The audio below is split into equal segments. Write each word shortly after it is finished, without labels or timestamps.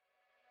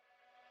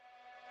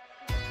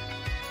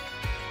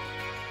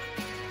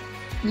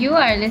You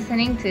are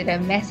listening to the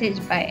message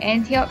by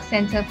Antioch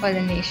Center for the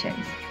Nations.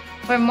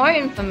 For more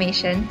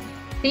information,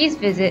 please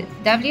visit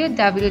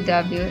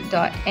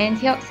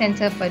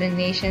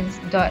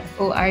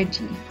www.antiochcenterforthenations.org.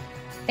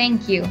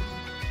 Thank you.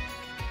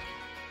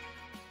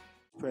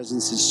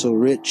 Presence is so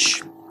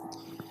rich,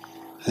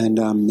 and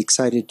I'm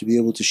excited to be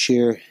able to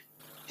share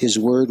His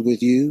Word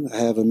with you. I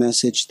have a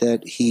message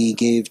that He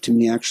gave to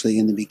me actually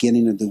in the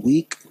beginning of the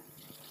week,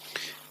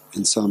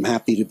 and so I'm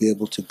happy to be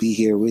able to be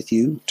here with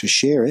you to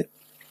share it.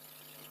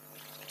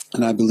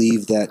 And I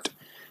believe that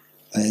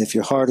if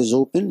your heart is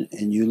open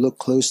and you look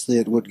closely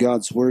at what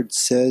God's Word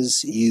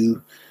says,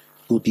 you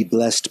will be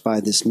blessed by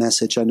this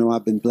message. I know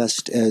I've been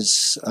blessed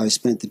as I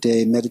spent the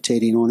day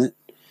meditating on it.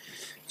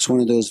 It's one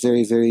of those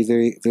very, very,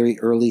 very, very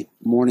early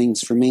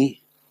mornings for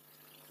me.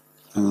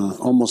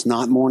 Almost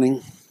not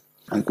morning,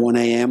 like 1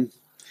 a.m.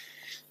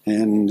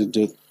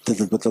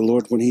 But the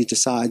Lord, when He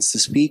decides to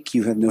speak,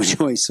 you have no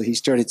choice. So He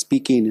started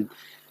speaking, and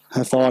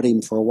I fought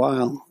Him for a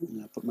while.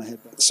 And I put my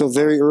head back. So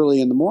very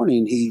early in the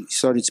morning, He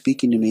started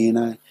speaking to me,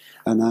 and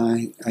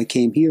I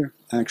came here.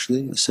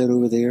 Actually, I sit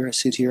over there. I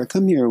sit here. I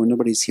come here when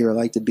nobody's here. I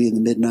like to be in the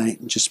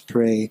midnight and just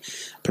pray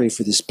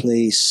for this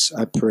place.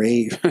 I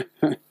pray.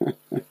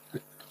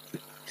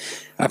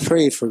 I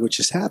pray for what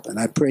just happened.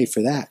 I pray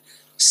for that.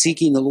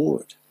 Seeking the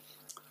Lord.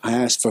 I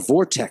ask for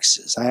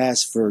vortexes. I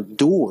ask for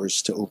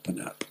doors to open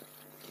up.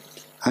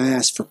 I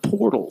ask for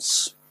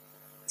portals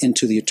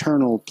into the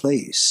eternal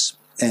place.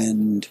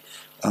 And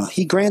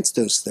He grants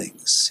those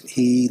things.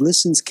 He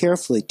listens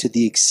carefully to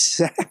the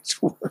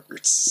exact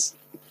words.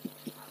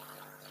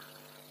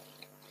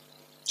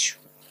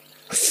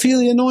 I feel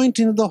the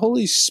anointing of the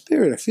Holy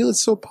Spirit. I feel it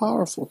so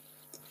powerful.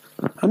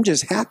 I'm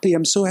just happy.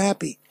 I'm so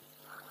happy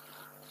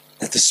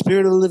that the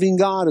Spirit of the living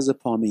God is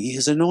upon me. He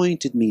has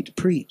anointed me to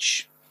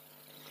preach.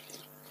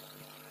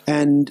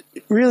 And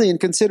really, in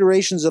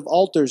considerations of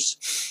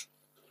altars,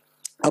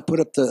 I'll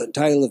put up the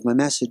title of my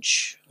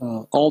message,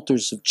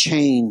 Altars of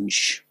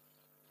Change,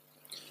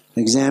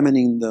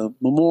 examining the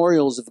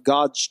memorials of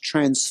God's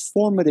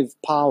transformative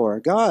power.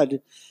 God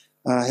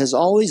has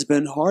always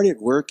been hard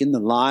at work in the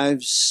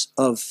lives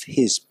of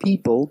His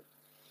people.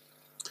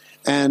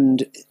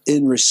 And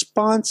in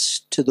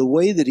response to the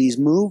way that He's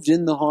moved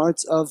in the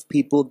hearts of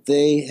people,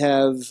 they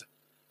have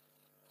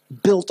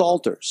built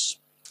altars.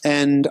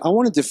 And I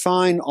want to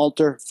define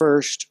altar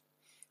first.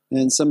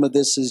 And some of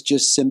this is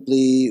just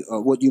simply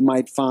what you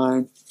might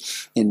find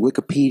in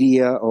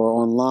Wikipedia or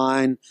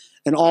online.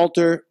 An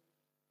altar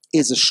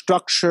is a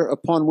structure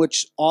upon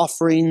which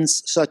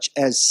offerings such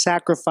as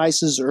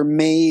sacrifices are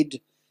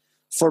made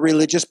for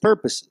religious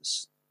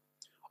purposes.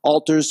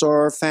 Altars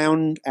are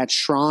found at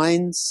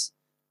shrines,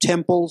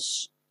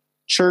 temples,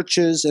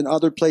 churches, and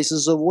other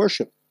places of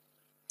worship.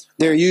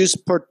 They're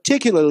used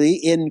particularly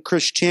in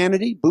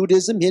Christianity,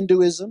 Buddhism,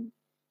 Hinduism,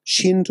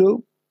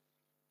 Shinto,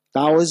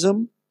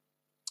 Taoism,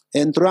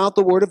 and throughout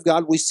the Word of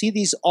God, we see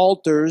these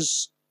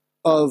altars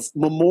of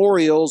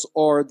memorials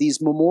or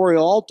these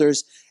memorial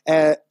altars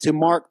to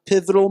mark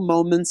pivotal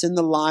moments in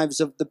the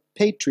lives of the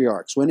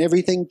patriarchs when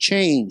everything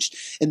changed.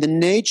 And the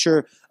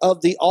nature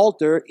of the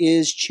altar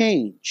is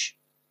change.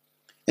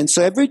 And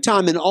so every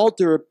time an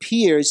altar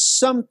appears,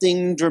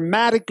 something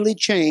dramatically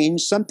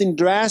changed, something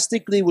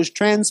drastically was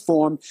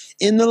transformed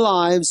in the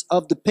lives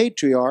of the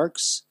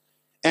patriarchs.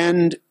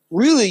 And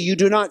really, you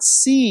do not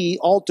see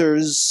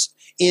altars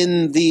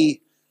in the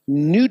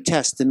New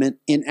Testament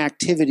in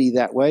activity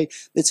that way.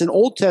 It's an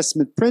Old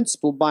Testament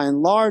principle by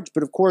and large,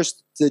 but of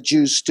course the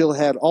Jews still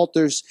had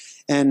altars.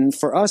 And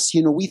for us,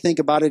 we think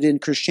about it in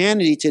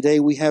Christianity today.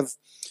 We have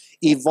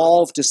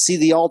evolved to see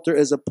the altar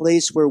as a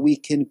place where we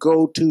can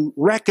go to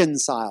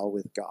reconcile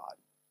with God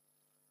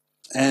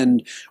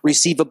and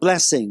receive a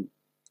blessing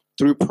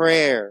through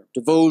prayer,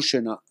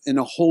 devotion, in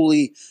a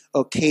holy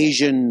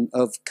occasion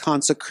of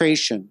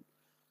consecration.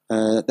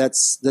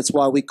 That's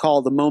why we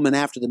call the moment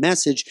after the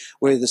message,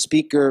 where the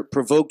speaker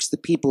provokes the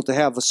people to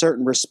have a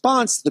certain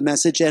response to the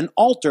message, an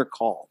altar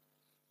call.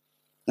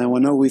 Now, I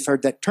know we've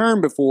heard that term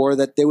before,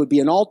 that there would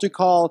be an altar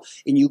call,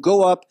 and you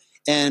go up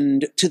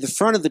and to the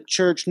front of the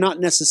church,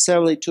 not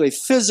necessarily to a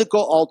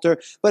physical altar,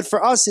 but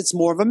for us it's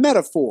more of a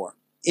metaphor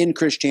in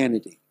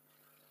Christianity.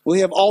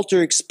 We have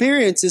altar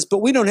experiences, but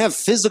we don't have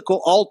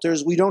physical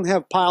altars. We don't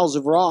have piles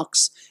of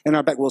rocks in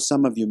our back. Well,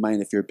 some of you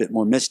might if you're a bit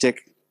more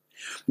mystic.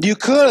 You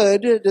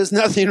could, there's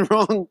nothing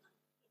wrong,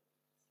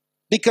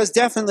 because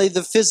definitely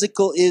the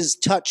physical is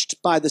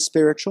touched by the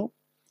spiritual.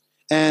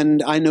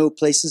 And I know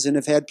places and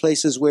have had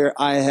places where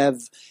I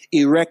have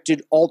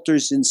erected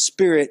altars in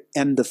spirit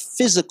and the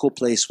physical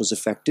place was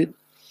affected.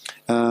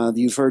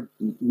 You've heard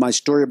my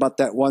story about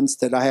that once,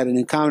 that I had an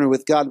encounter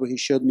with God where He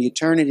showed me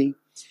eternity,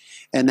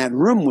 and that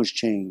room was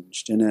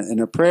changed. In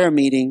a prayer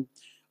meeting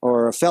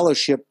or a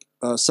fellowship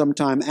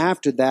sometime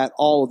after that,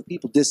 all of the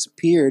people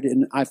disappeared,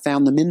 and I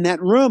found them in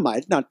that room. I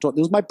had not told, it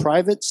was my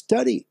private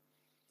study.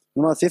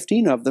 About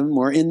 15 of them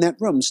were in that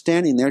room,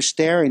 standing there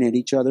staring at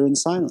each other in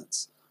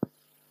silence.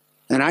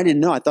 And I didn't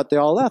know. I thought they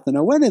all left. And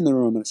I went in the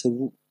room and I said,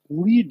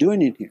 "What are you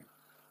doing in here?"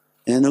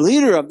 And the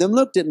leader of them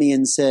looked at me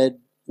and said,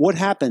 "What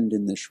happened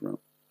in this room?"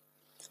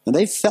 And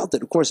they felt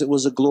it. Of course, it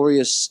was a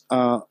glorious,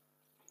 God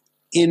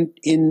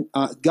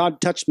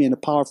touched me in a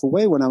powerful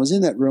way when I was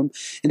in that room,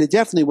 and it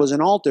definitely was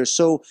an altar.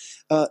 So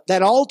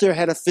that altar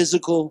had a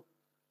physical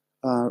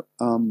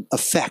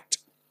effect,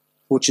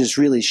 which is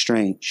really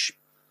strange.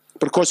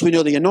 But of course, we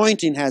know the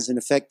anointing has an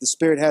effect. The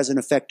Spirit has an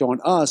effect on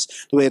us,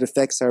 the way it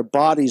affects our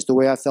bodies, the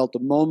way I felt a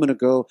moment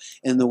ago,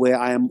 and the way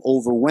I am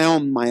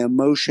overwhelmed. My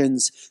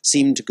emotions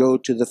seem to go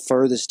to the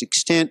furthest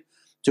extent,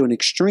 to an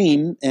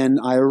extreme, and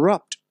I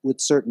erupt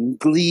with certain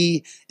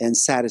glee and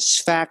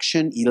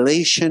satisfaction,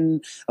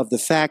 elation of the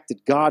fact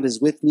that God is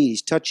with me,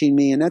 He's touching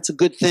me, and that's a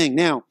good thing.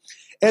 Now,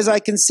 as I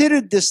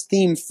considered this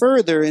theme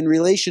further in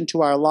relation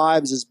to our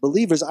lives as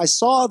believers, I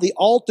saw the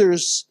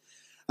altars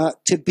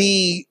to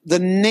be the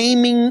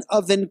naming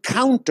of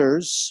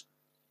encounters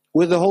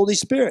with the Holy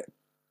Spirit,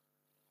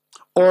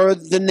 or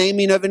the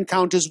naming of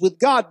encounters with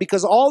God,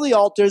 because all the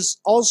altars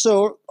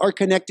also are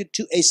connected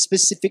to a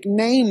specific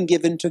name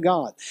given to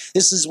God.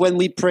 This is when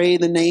we pray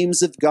the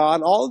names of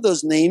God. All of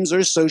those names are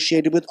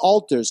associated with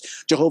altars.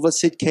 Jehovah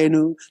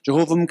Sidkenu,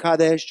 Jehovah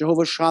Mkadesh,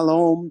 Jehovah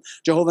Shalom,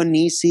 Jehovah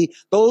Nisi.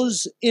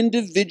 Those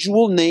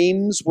individual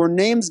names were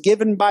names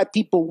given by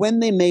people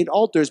when they made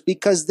altars,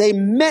 because they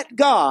met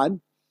God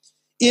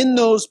in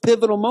those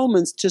pivotal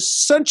moments to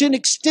such an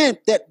extent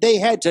that they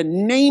had to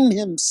name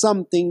Him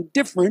something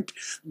different,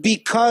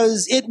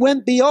 because it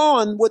went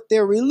beyond what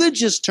their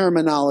religious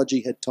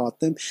terminology had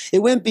taught them.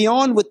 It went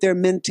beyond what their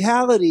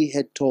mentality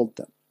had told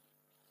them.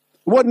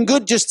 It wasn't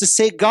good just to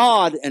say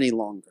God any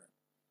longer.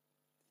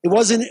 It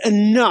wasn't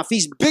enough.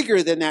 He's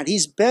bigger than that.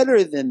 He's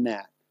better than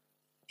that.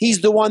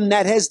 He's the one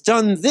that has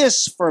done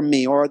this for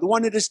me, or the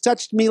one that has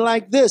touched me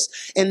like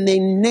this. And they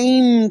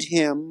named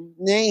Him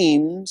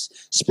names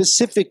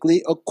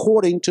specifically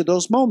according to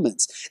those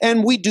moments.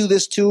 And we do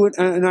this too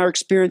in our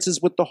experiences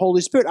with the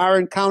Holy Spirit. Our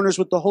encounters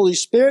with the Holy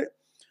Spirit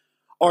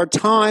are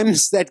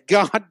times that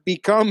God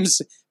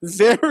becomes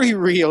very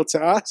real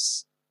to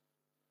us.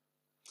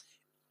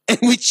 And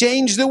we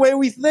change the way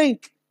we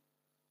think.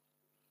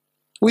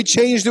 We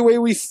change the way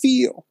we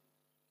feel.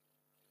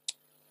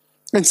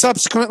 And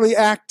subsequently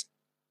act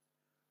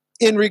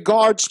in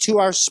regards to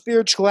our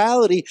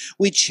spirituality.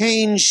 We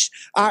change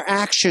our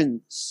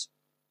actions.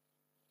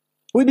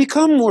 We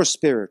become more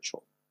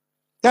spiritual.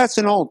 That's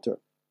an altar.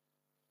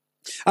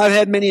 I've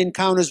had many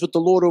encounters with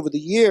the Lord over the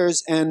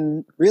years,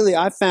 and really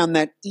I found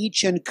that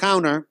each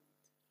encounter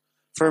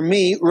for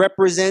me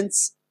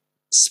represents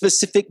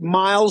specific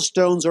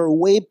milestones or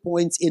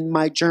waypoints in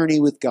my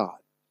journey with God.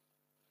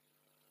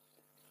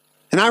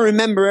 And I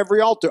remember every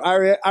altar.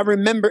 I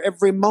remember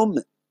every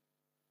moment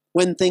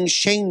when things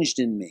changed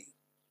in me.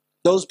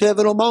 Those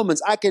pivotal moments.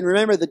 I can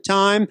remember the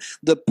time,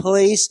 the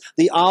place,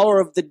 the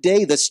hour of the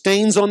day, the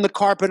stains on the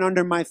carpet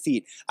under my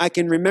feet. I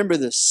can remember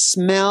the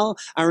smell.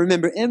 I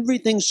remember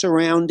everything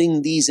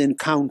surrounding these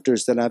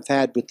encounters that I've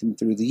had with Him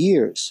through the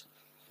years.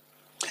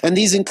 And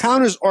these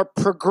encounters are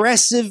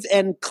progressive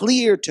and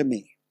clear to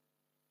me.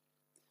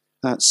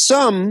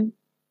 Some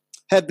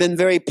have been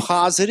very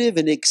positive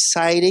and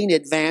exciting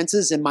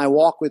advances in my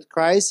walk with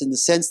Christ, in the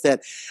sense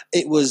that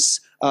it was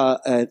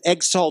an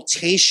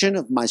exaltation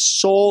of my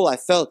soul. I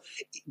felt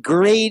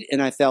great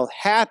and I felt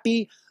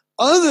happy.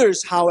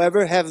 Others,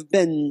 however, have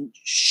been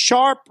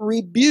sharp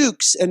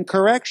rebukes and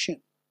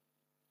correction.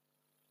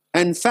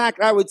 In fact,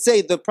 I would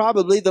say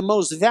probably the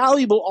most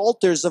valuable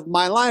altars of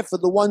my life are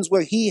the ones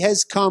where He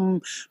has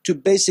come to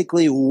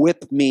basically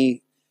whip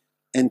me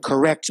and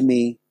correct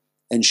me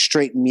and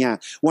straighten me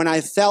out. When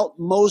I felt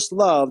most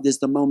loved is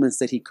the moments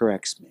that He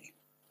corrects me.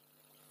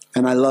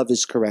 And I love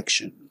His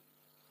correction.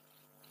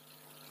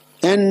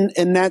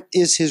 And that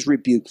is His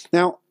rebuke.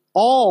 Now,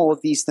 all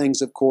of these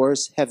things, of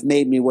course, have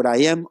made me what I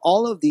am.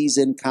 All of these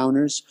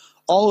encounters,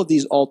 all of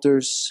these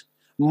altars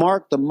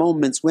mark the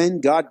moments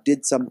when God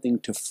did something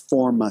to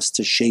form us,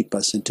 to shape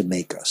us, and to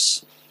make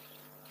us.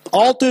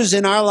 Altars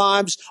in our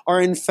lives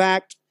are, in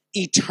fact,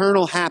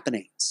 eternal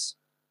happenings.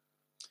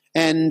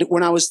 And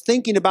when I was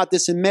thinking about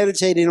this and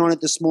meditating on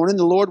it this morning,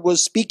 the Lord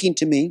was speaking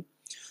to me.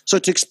 So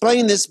to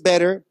explain this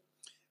better,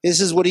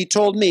 this is what He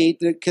told me,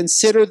 to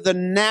consider the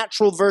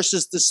natural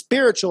versus the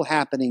spiritual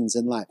happenings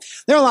in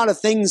life. There are a lot of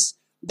things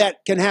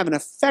that can have an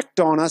effect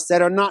on us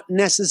that are not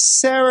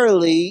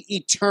necessarily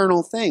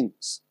eternal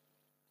things.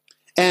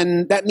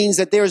 And that means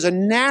that there's a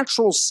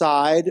natural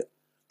side.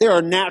 There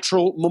are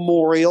natural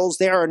memorials.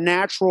 There are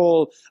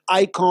natural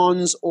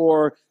icons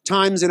or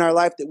times in our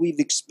life that we've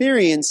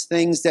experienced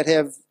things that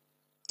have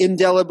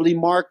indelibly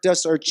marked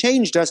us or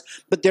changed us,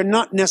 but they're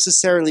not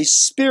necessarily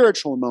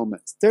spiritual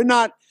moments. They're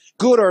not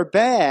good or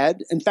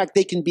bad. In fact,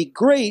 they can be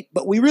great,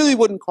 but we really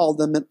wouldn't call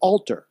them an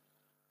altar.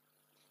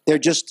 They're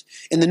just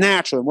in the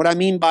natural. And what I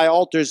mean by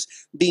altars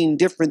being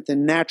different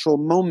than natural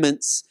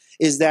moments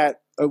is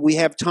that we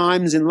have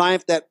times in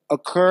life that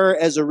occur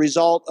as a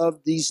result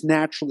of these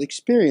natural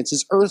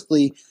experiences,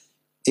 earthly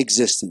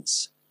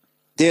existence,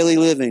 daily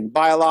living,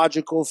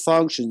 biological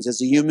functions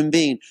as a human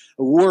being,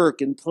 work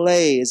and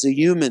play as a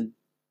human,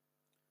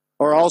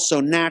 are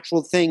also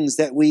natural things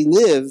that we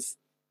live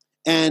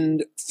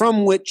and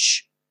from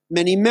which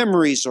many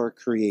memories are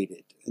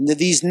created. And that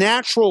these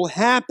natural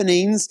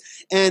happenings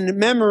and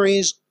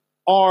memories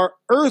are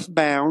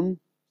earthbound,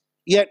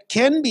 yet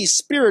can be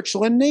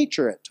spiritual in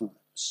nature at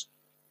times.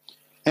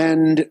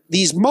 And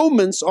these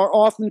moments are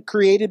often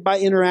created by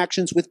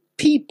interactions with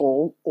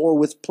people or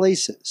with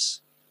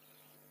places.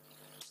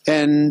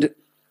 And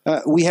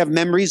we have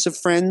memories of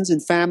friends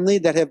and family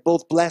that have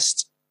both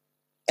blessed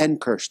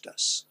and cursed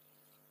us.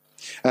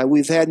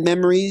 We've had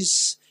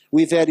memories,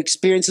 we've had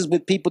experiences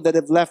with people that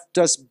have left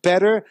us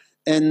better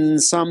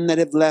and some that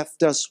have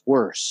left us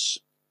worse.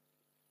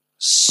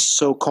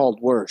 So-called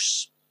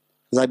worse.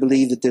 Because I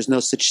believe that there's no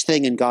such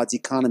thing in God's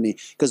economy,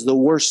 because the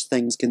worst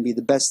things can be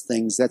the best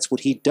things. That's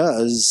what he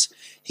does.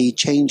 He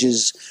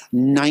changes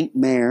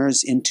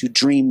nightmares into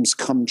dreams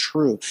come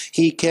true.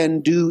 He can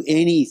do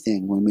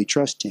anything when we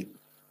trust him.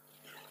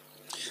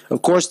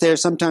 Of course,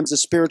 there's sometimes a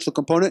spiritual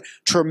component.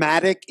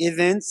 Traumatic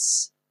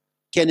events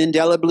can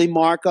indelibly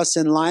mark us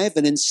in life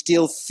and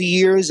instill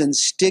fears and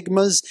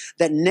stigmas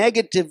that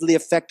negatively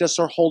affect us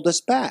or hold us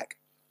back.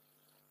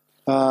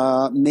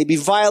 Maybe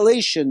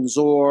violations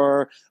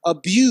or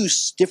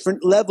abuse,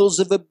 different levels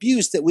of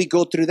abuse that we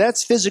go through.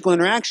 That's physical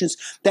interactions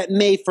that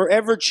may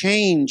forever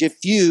change.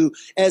 If you,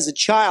 as a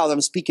child,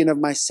 I'm speaking of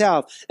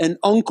myself, an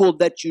uncle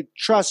that you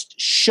trust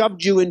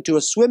shoved you into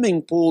a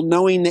swimming pool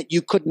knowing that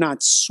you could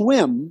not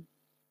swim,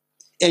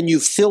 and you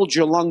filled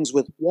your lungs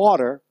with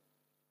water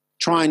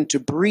trying to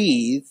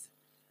breathe.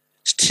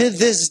 To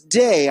this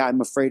day,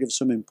 I'm afraid of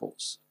swimming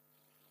pools.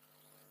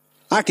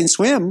 I can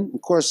swim.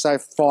 Of course, I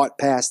fought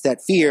past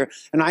that fear,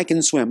 and I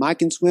can swim. I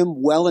can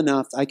swim well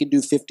enough. I can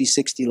do 50,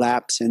 60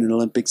 laps in an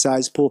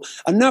Olympic-sized pool,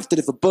 enough that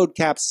if a boat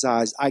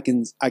capsized, I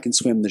can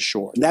swim the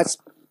shore. And that's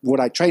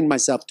what I trained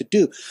myself to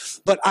do.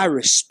 But I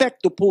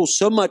respect the pool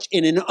so much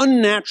in an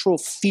unnatural,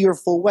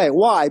 fearful way.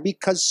 Why?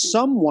 Because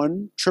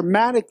someone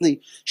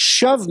traumatically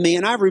shoved me,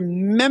 and I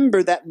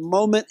remember that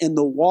moment in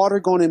the water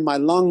going in my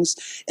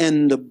lungs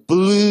and the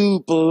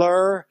blue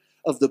blur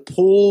of the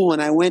pool when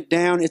I went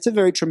down. It's a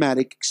very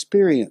traumatic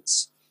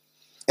experience.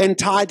 And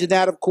tied to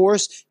that, of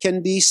course,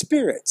 can be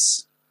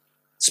spirits.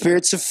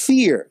 Spirits of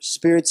fear,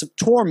 spirits of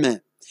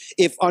torment.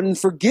 If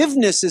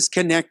unforgiveness is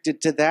connected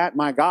to that,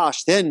 my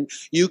gosh, then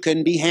you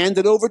can be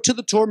handed over to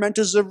the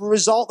tormentors as a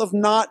result of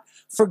not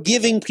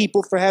forgiving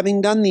people for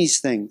having done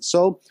these things.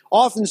 So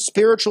often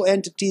spiritual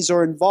entities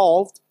are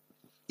involved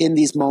in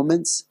these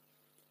moments,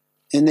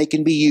 and they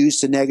can be used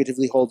to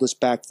negatively hold us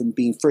back from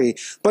being free.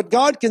 But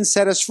God can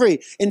set us free.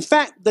 In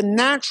fact, the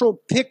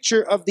natural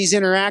picture of these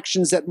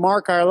interactions that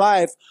mark our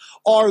life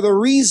are the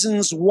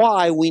reasons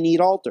why we need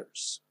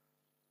altars.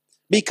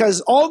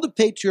 Because all the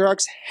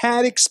patriarchs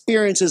had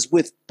experiences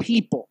with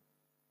people,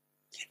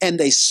 and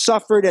they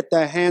suffered at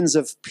the hands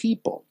of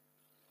people.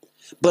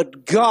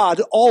 But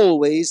God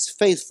always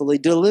faithfully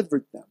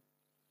delivered them.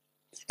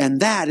 And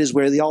that is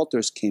where the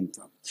altars came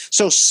from.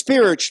 So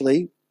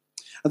spiritually,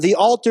 the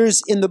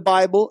altars in the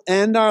Bible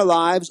and our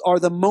lives are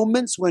the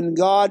moments when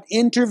God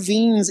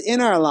intervenes in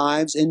our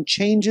lives and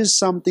changes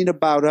something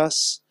about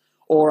us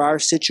or our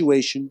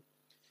situation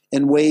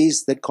in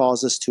ways that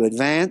cause us to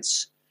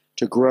advance,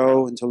 to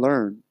grow, and to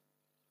learn.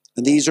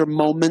 And these are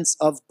moments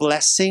of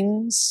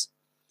blessings,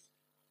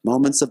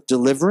 moments of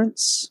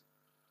deliverance.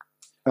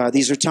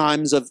 These are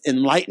times of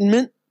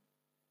enlightenment,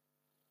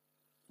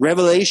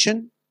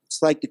 revelation.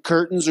 It's like the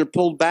curtains are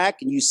pulled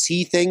back and you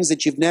see things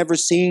that you've never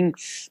seen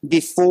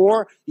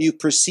before. You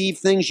perceive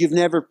things you've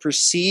never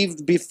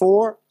perceived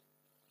before.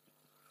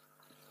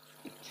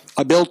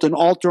 I built an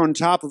altar on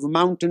top of a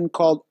mountain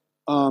called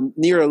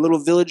near a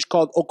little village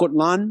called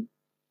Ocotlan,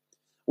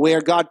 where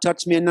God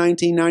touched me in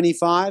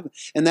 1995.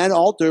 And that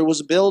altar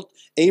was built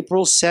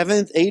April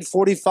 7th,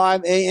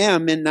 8:45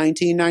 a.m. in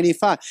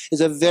 1995.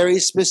 It's a very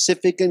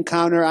specific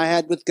encounter I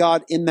had with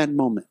God in that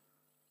moment.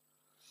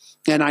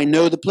 And I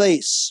know the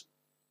place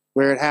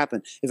where it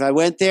happened. If I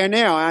went there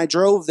now, I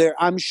drove there,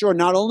 I'm sure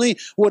not only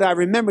would I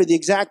remember the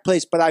exact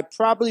place, but I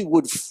probably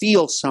would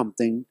feel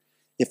something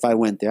if I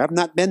went there. I've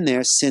not been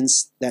there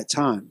since that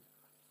time.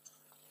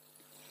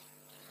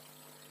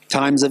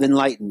 Times of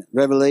enlightenment,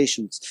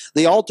 revelations.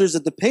 The altars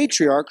of the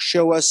patriarchs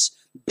show us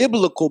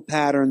biblical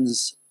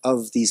patterns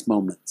of these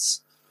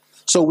moments.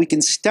 So we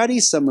can study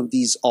some of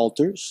these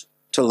altars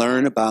to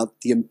learn about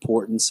the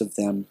importance of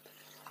them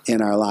in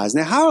our lives.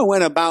 Now, how I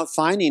went about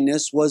finding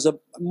this was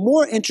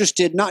more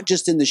interested not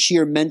just in the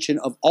sheer mention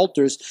of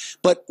altars,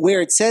 but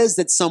where it says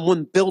that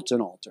someone built an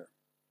altar.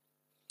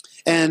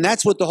 And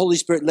that's what the Holy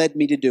Spirit led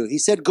me to do. He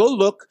said, go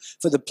look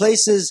for the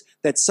places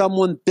that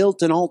someone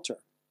built an altar.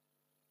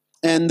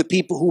 And the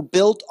people who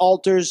built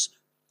altars,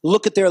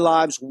 look at their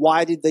lives.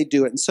 Why did they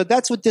do it? And so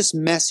that's what this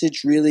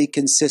message really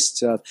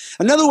consists of.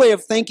 Another way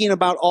of thinking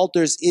about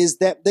altars is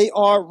that they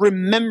are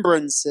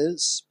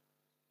remembrances,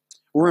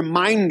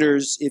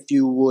 reminders, if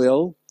you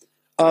will,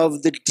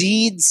 of the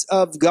deeds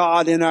of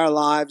God in our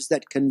lives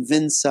that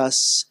convince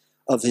us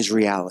of his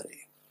reality.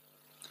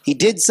 He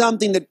did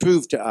something that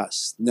proved to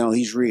us, no,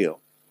 he's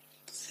real.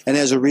 And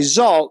as a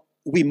result,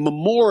 we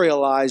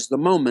memorialize the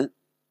moment,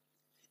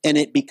 and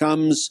it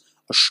becomes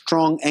a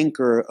strong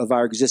anchor of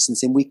our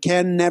existence. And we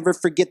can never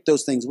forget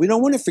those things. We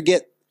don't want to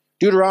forget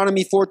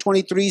Deuteronomy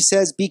 4:23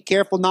 says, be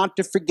careful not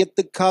to forget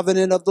the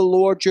covenant of the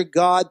Lord your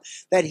God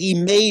that he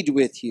made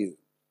with you.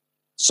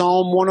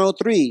 Psalm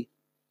 103,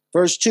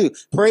 verse 2,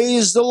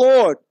 praise the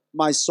Lord,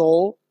 my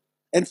soul,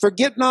 and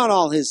forget not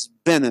all his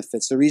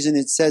benefits. The reason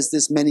it says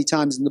this many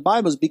times in the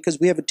Bible is because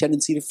we have a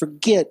tendency to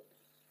forget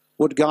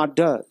what God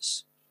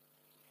does.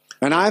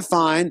 And I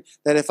find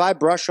that if I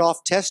brush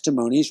off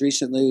testimonies,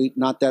 recently,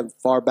 not that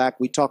far back,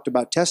 we talked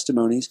about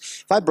testimonies.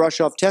 If I brush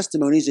off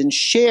testimonies and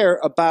share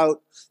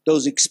about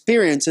those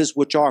experiences,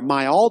 which are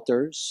my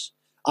altars,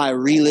 I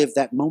relive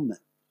that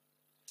moment.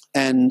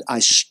 And I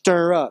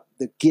stir up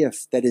the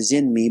gift that is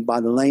in me by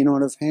the laying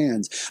on of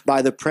hands,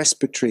 by the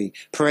presbytery,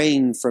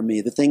 praying for me,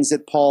 the things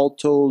that Paul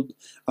told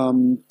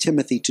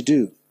Timothy to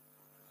do.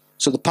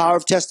 So the power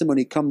of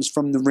testimony comes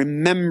from the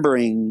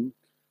remembering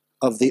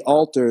of the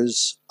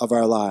altars of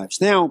our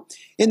lives. Now,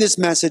 in this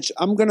message,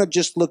 I'm going to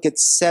just look at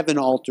 7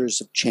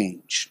 altars of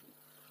change.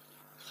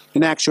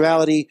 In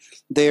actuality,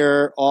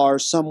 there are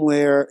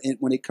somewhere,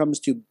 when it comes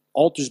to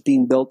altars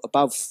being built,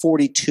 about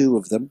 42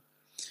 of them.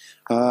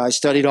 I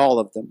studied all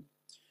of them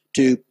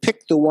to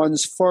pick the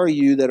ones for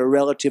you that are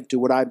relative to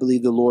what I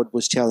believe the Lord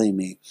was telling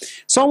me.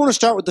 So I want to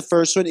start with the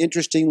first one,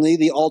 interestingly,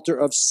 the altar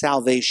of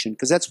salvation,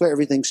 because that's where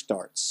everything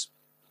starts.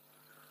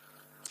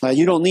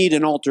 You don't need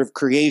an altar of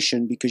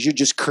creation because you're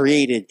just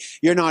created.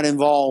 You're not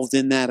involved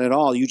in that at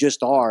all. You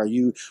just are.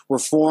 You were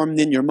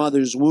formed in your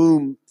mother's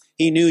womb.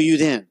 He knew you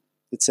then,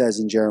 it says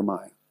in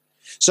Jeremiah.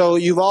 So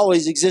you've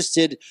always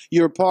existed.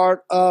 You're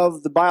part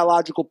of the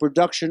biological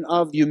production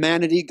of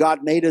humanity.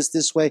 God made us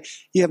this way.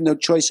 You have no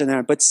choice in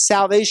that. But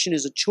salvation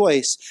is a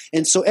choice.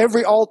 And so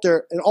every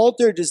altar, an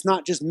altar does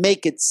not just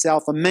make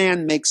itself. A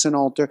man makes an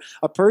altar.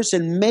 A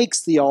person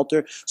makes the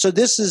altar. So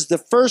this is the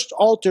first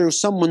altar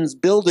someone's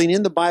building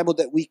in the Bible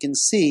that we can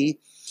see.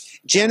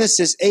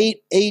 Genesis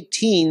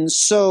 8:18.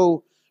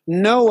 So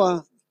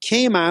Noah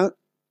came out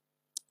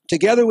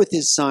together with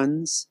his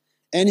sons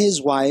and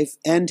his wife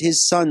and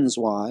his sons'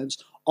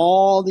 wives,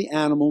 all the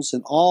animals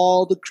and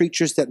all the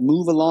creatures that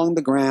move along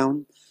the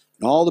ground,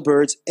 and all the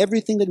birds,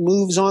 everything that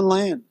moves on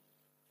land,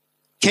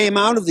 came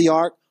out of the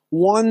ark,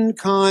 one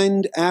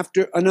kind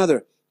after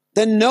another.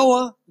 Then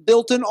Noah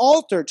built an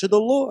altar to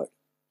the Lord,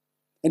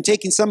 and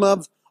taking some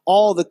of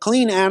all the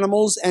clean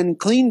animals and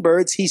clean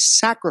birds, he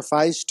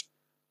sacrificed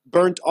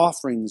burnt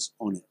offerings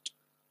on it.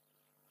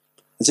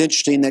 It's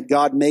interesting that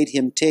God made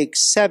him take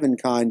 7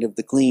 kind of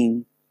the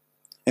clean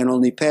and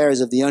only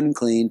pairs of the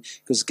unclean,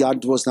 because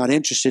God was not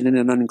interested in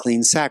an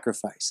unclean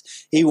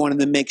sacrifice. He wanted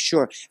to make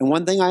sure. And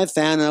one thing I have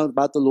found out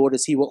about the Lord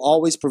is he will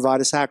always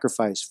provide a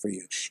sacrifice for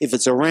you. If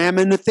it's a ram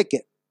in the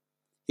thicket,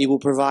 he will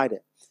provide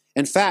it.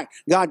 In fact,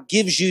 God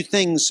gives you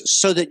things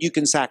so that you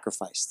can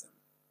sacrifice them.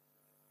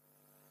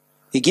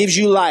 He gives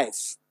you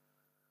life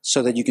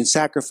so that you can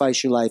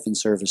sacrifice your life in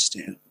service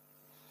to him.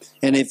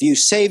 And if you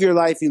save your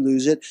life, you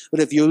lose it. But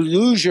if you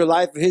lose your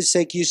life for his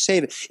sake, you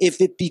save it. If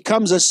it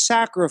becomes a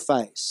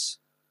sacrifice,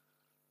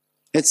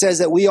 it says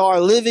that we are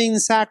living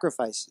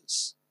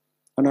sacrifices.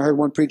 And I heard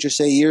one preacher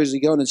say years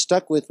ago, and it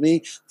stuck with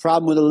me, the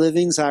problem with a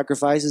living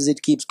sacrifice is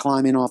it keeps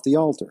climbing off the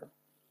altar.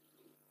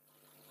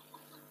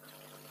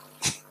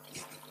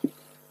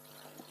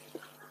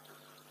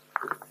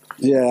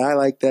 Yeah, I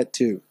like that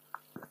too.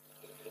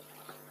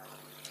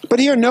 But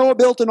here Noah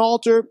built an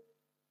altar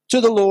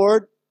to the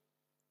Lord,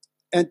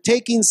 and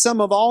taking some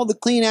of all the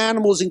clean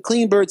animals and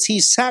clean birds, he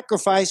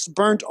sacrificed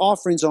burnt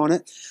offerings on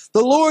it.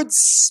 The Lord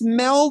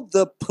smelled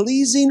the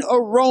pleasing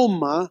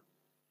aroma.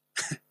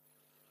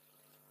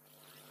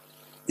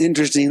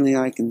 Interestingly,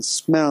 I can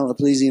smell a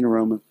pleasing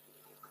aroma.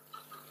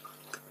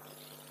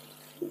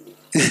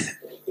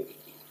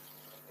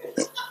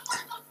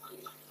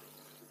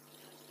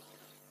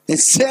 It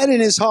said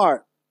in his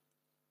heart,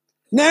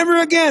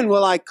 never again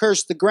will I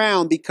curse the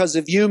ground because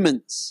of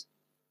humans.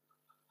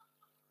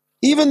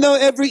 Even though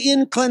every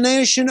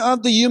inclination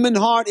of the human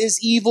heart is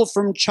evil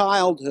from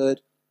childhood,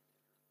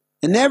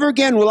 and never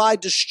again will I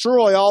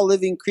destroy all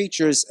living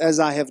creatures as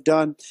I have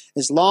done,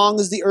 as long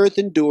as the earth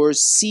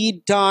endures,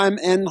 seed time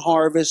and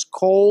harvest,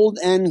 cold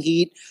and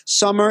heat,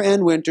 summer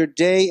and winter,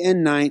 day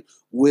and night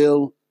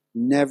will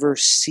never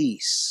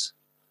cease.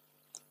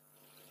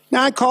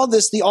 Now I call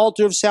this the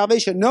altar of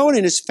salvation. Noah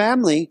and his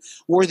family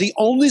were the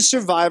only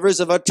survivors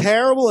of a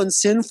terrible and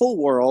sinful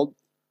world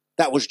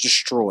that was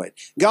destroyed.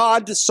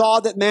 God saw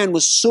that man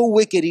was so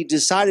wicked, he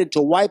decided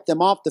to wipe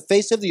them off the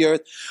face of the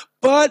earth.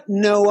 But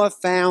Noah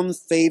found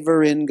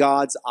favor in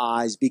God's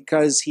eyes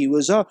because he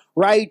was a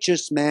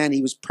righteous man.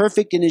 He was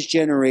perfect in his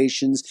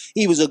generations.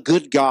 He was a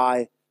good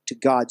guy to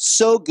God.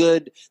 So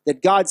good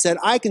that God said,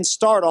 I can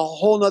start a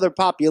whole nother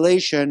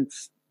population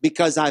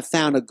because I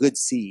found a good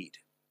seed.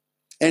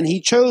 And he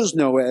chose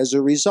Noah as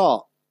a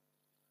result.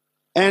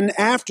 And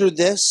after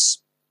this,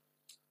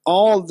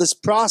 all this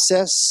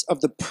process of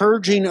the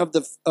purging of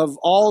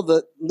all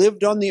that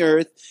lived on the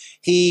earth,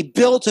 he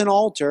built an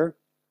altar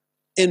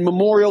in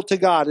memorial to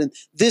God. And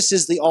this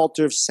is the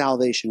altar of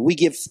salvation. We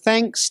give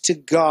thanks to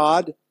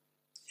God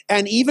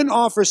and even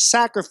offer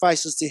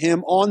sacrifices to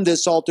him on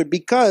this altar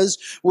because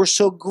we're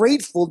so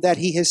grateful that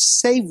he has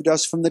saved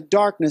us from the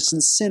darkness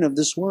and sin of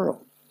this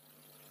world.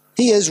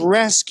 He has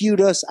rescued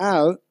us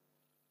out,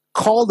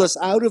 called us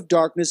out of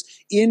darkness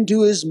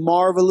into his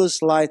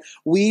marvelous light.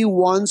 We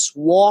once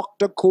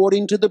walked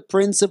according to the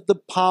prince of the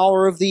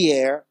power of the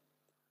air.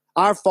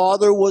 Our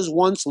father was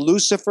once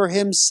Lucifer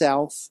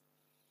himself,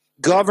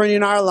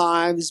 governing our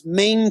lives,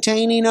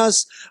 maintaining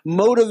us,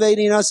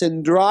 motivating us,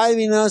 and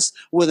driving us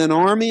with an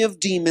army of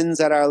demons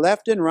at our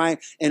left and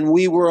right, and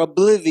we were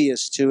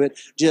oblivious to it,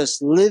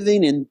 just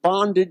living in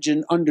bondage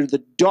and under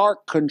the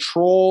dark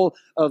control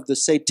of the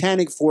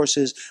satanic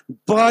forces.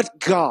 But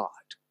God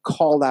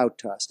called out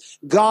to us.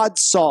 God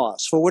saw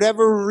us for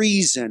whatever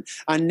reason.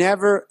 I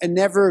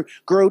never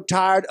grow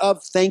tired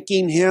of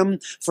thanking him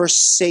for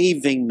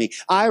saving me.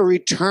 I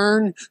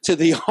return to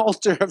the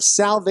altar of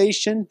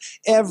salvation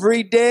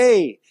every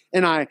day,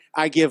 and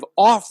I give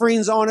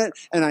offerings on it,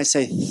 and I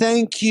say,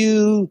 thank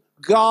you,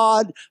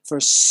 God,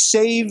 for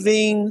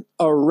saving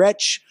a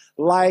wretch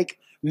like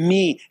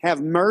me.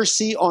 Have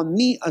mercy on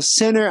me, a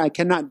sinner. I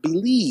cannot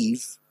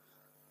believe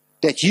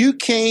that you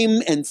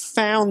came and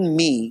found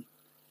me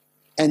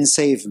and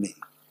saved me.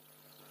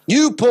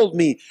 You pulled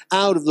me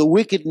out of the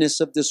wickedness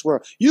of this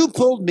world. You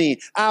pulled me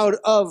out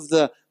of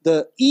the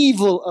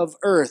evil of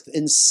earth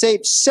and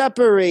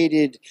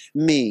separated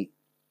me.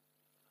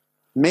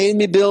 Made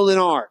me build an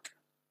ark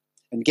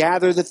and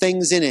gather the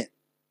things in it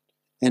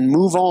and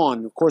move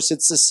on. Of course,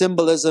 it's a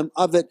symbolism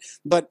of it,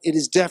 but it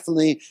is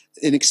definitely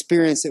an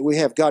experience that we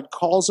have. God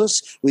calls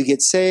us, we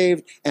get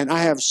saved, and I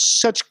have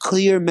such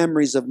clear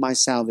memories of my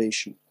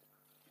salvation.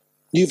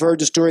 You've heard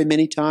the story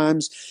many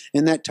times.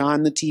 In that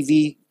time, the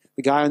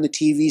guy on the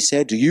TV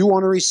said, do you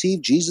want to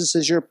receive Jesus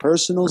as your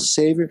personal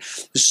Savior?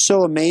 It was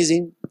so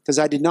amazing because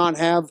I did not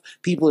have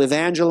people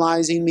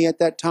evangelizing me at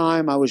that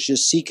time. I was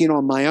just seeking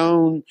on my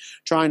own,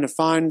 trying to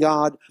find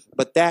God.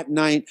 But that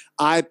night,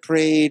 I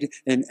prayed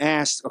and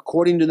asked,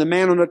 according to the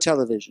man on the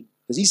television,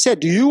 because he said,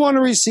 do you want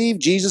to receive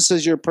Jesus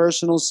as your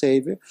personal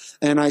Savior?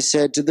 And I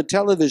said to the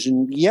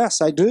television,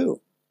 yes, I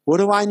do. What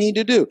do I need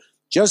to do?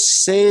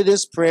 Just say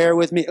this prayer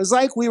with me. It was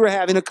like we were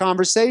having a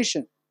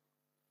conversation.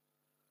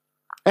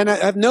 And I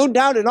have no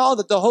doubt at all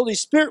that the Holy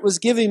Spirit was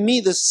giving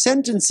me the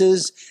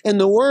sentences and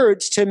the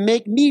words to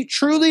make me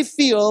truly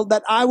feel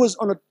that I was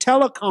on a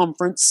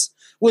teleconference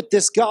with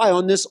this guy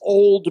on this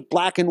old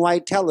black and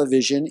white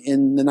television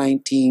in the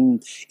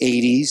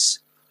 1980s.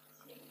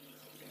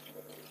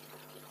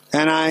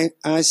 And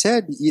I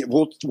said,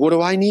 well, what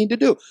do I need to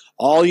do?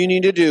 All you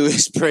need to do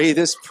is pray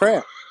this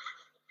prayer.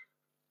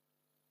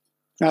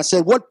 I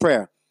said, what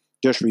prayer?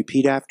 Just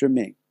repeat after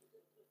me.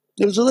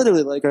 It was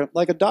literally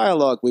like a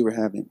dialogue we were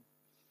having.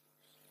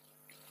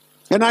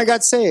 And I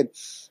got saved.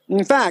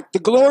 In fact, the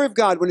glory of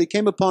God, when it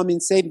came upon me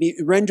and saved me,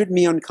 it rendered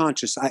me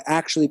unconscious. I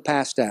actually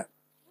passed out.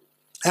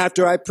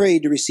 After I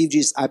prayed to receive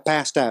Jesus, I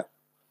passed out.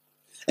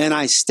 And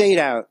I stayed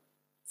out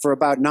for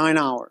about 9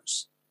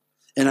 hours.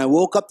 And I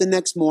woke up the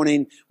next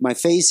morning, my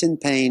face in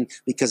pain,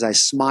 because I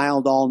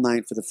smiled all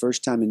night for the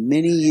first time in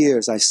many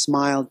years. I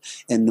smiled,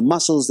 and the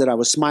muscles that I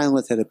was smiling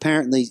with had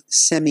apparently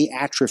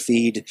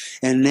semi-atrophied.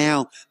 And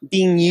now,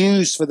 being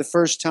used for the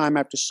first time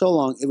after so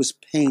long, it was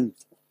painful.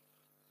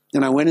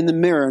 And I went in the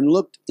mirror and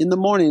looked in the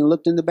morning and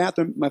looked in the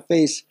bathroom at my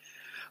face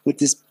with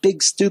this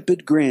big,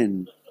 stupid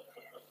grin.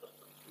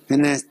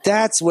 And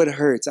that's what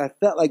hurts. I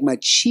felt like my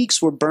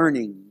cheeks were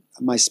burning.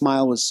 My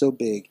smile was so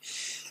big.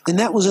 And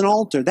that was an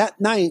altar.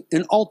 That night,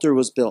 an altar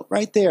was built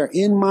right there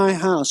in my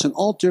house, an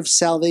altar of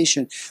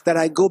salvation that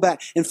I go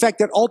back. In fact,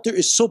 that altar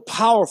is so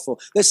powerful.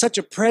 There's such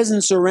a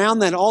presence around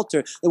that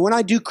altar that when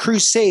I do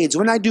crusades,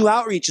 when I do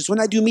outreaches, when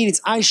I do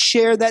meetings, I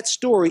share that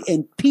story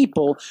and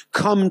people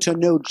come to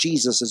know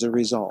Jesus as a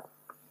result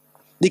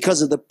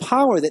because of the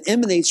power that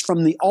emanates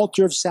from the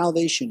altar of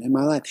salvation in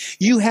my life.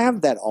 You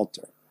have that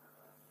altar.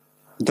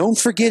 Don't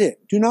forget it.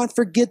 Do not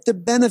forget the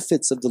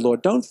benefits of the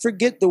Lord. Don't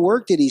forget the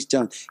work that he's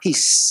done. He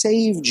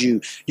saved you.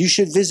 You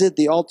should visit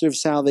the altar of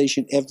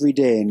salvation every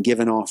day and give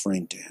an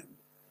offering to him.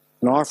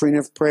 An offering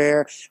of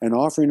prayer, an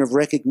offering of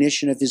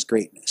recognition of his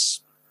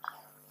greatness.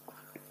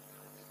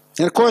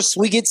 And of course,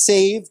 we get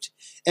saved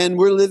and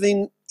we're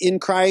living in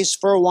Christ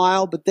for a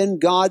while, but then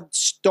God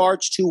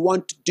starts to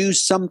want to do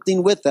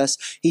something with us.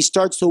 He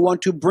starts to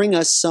want to bring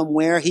us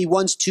somewhere. He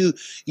wants to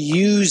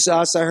use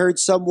us. I heard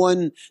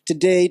someone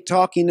today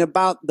talking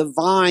about the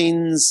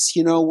vines.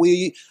 You know,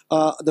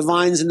 the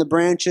vines and the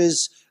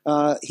branches.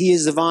 He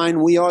is the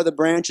vine, we are the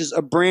branches.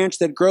 A branch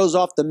that grows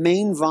off the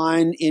main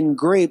vine in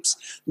grapes.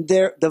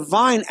 The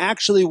vine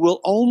actually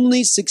will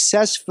only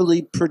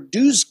successfully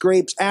produce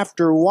grapes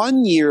after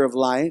 1 year of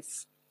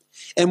life.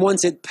 And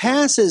once it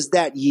passes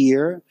that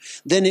year,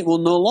 then it will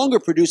no longer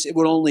produce, it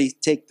will only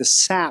take the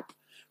sap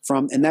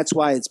from, and that's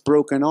why it's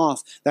broken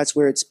off. That's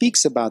where it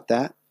speaks about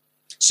that.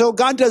 So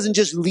God doesn't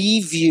just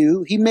leave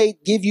you. He may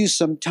give you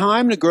some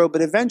time to grow,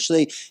 but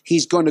eventually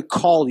he's going to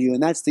call you,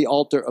 and that's the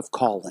altar of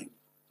calling.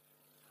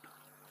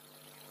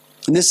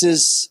 And this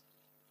is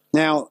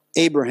now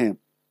Abraham,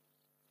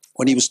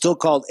 when he was still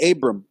called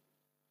Abram.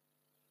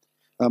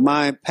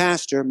 My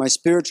pastor, my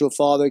spiritual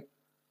father,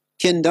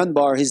 Ken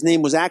Dunbar, his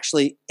name was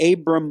actually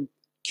Abram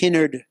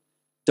Kinnard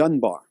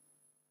Dunbar.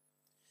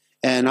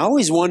 And I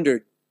always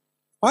wondered,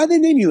 why did they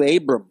name you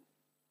Abram?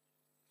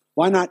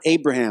 Why not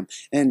Abraham?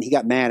 And he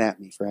got mad at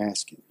me for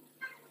asking.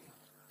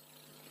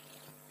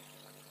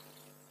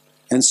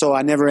 And so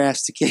I never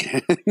asked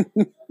again.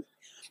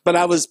 But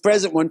I was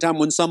present one time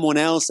when someone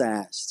else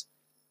asked.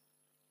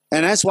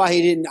 And that's why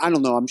he didn't, I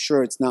don't know, I'm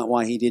sure it's not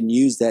why he didn't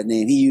use that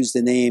name. He used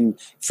the name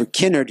for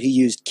Kinnard, he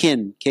used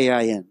Kin,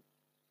 K-I-N.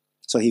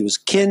 So he was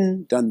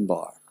Ken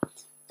Dunbar.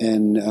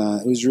 And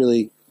it was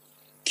really,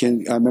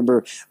 I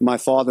remember my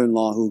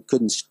father-in-law who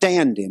couldn't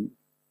stand him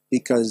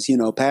because, you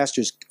know,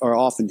 pastors are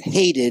often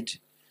hated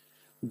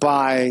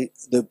by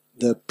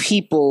the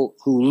people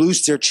who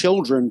lose their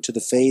children to the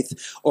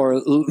faith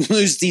or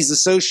lose these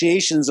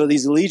associations or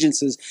these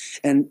allegiances.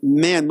 And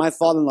man, my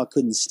father-in-law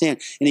couldn't stand.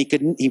 And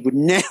he would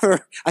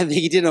never, I think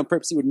he did it on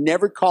purpose, he would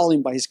never call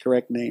him by his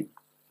correct name.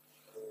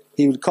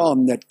 He would call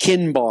him that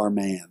Kinbar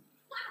man.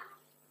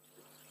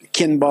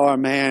 Kinbar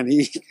man,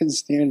 he couldn't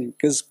stand him.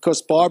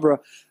 Because Barbara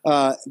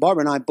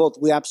and I both,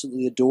 we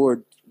absolutely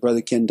adored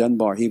Brother Ken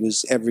Dunbar. He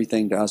was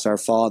everything to us, our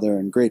father,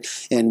 and great.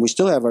 And we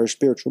still have our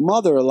spiritual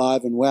mother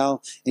alive and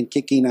well and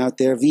kicking out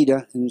there,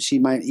 Vida, and she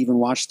might even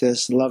watch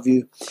this. Love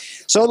you.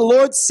 So the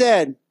Lord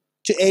said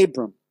to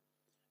Abram,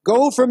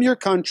 "Go from your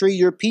country,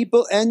 your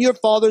people, and your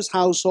father's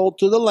household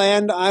to the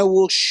land I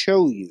will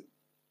show you.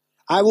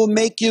 I will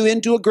make you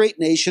into a great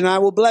nation. I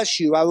will bless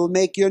you. I will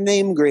make your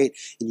name great,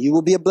 and you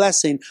will be a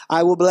blessing.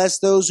 I will bless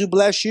those who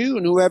bless you,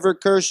 and whoever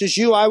curses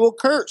you, I will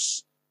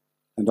curse.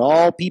 And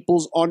all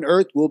peoples on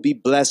earth will be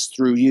blessed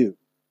through you."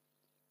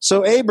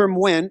 So Abram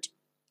went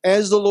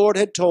as the Lord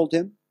had told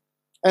him,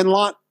 and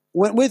Lot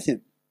went with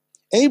him.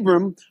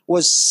 Abram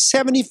was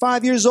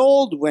 75 years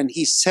old when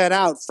he set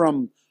out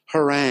from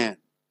Haran.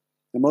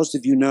 And most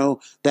of you know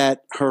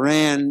that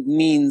Haran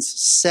means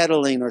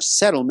settling or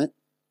settlement.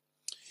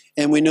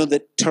 And we know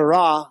that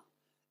Terah,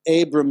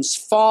 Abram's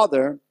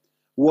father,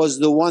 was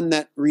the one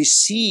that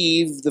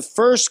received the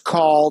first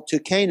call to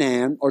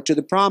Canaan or to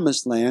the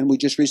Promised Land. We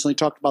just recently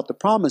talked about the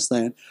Promised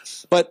Land.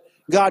 But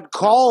God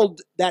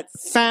called that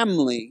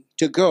family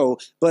to go,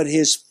 but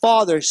his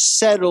father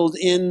settled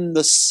in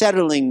the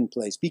settling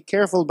place. Be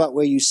careful about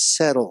where you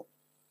settle.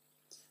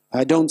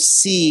 I don't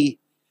see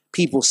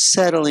people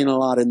settling a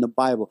lot in the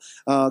Bible.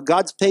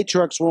 God's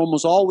patriarchs were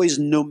almost always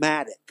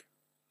nomadic.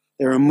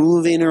 They were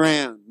moving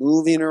around.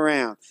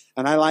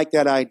 And I like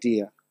that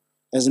idea.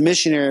 As a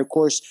missionary, of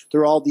course,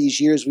 through all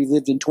these years, we've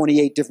lived in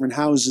 28 different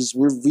houses.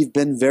 We've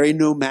been very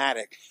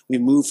nomadic. We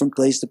move from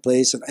place to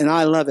place, and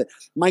I love it.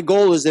 My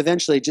goal is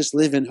eventually just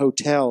live in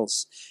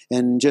hotels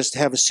and just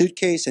have a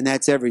suitcase, and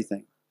that's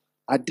everything.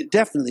 I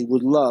definitely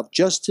would love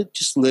just to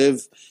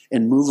live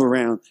and move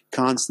around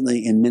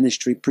constantly in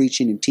ministry,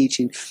 preaching and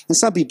teaching. And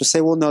some people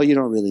say, well, no, you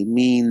don't really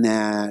mean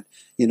that.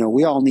 You know,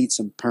 we all need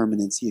some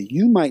permanence. Yeah,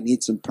 you might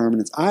need some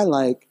permanence. I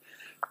like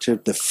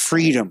the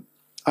freedom.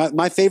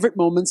 My favorite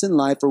moments in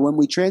life are when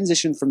we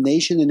transitioned from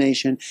nation to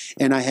nation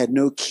and I had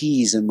no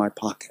keys in my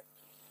pocket.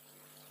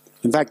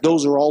 In fact,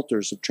 those are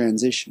altars of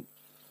transition.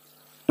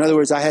 In other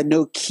words, I had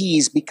no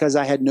keys because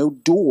I had no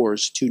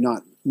doors to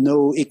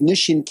no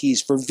ignition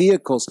keys for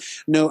vehicles.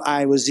 No,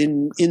 I was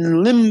in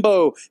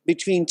limbo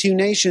between two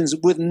nations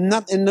with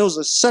nothing. And those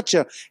are such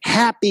a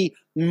happy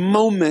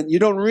moment. You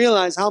don't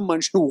realize how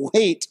much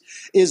weight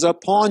is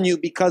upon you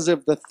because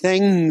of the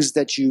things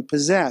that you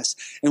possess.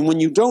 And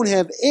when you don't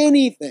have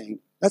anything,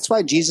 that's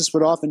why Jesus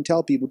would often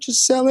tell people,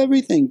 just sell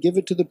everything, give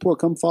it to the poor,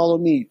 come follow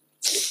me.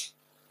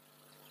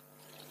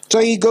 So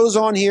he goes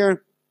on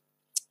here.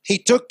 He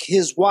took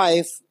his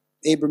wife,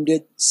 Abram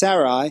did,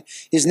 Sarai,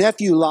 his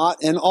nephew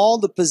Lot, and all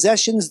the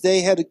possessions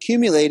they had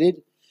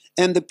accumulated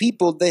and the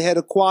people they had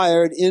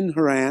acquired in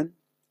Haran,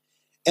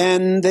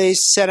 and they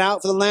set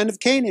out for the land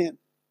of Canaan.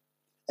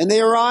 And they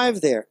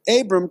arrived there.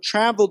 Abram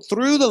traveled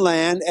through the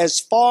land as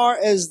far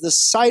as the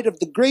site of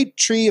the great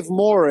tree of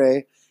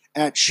Moreh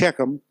at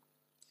Shechem.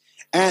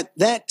 At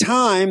that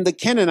time, the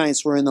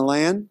Canaanites were in the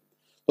land.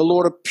 The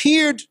Lord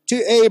appeared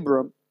to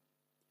Abram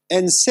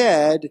and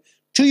said,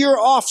 "To your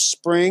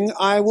offspring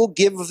I will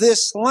give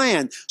this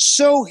land."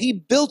 So he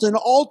built an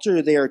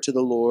altar there to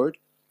the Lord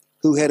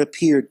who had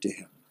appeared to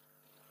him.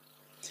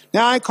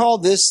 Now I call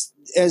this,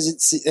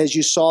 as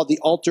you saw, the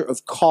altar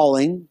of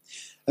calling,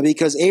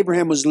 because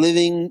Abraham was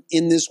living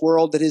in this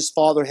world that his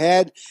father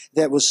had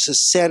that was a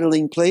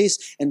settling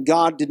place, and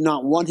God did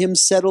not want him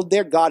settled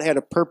there. God had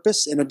a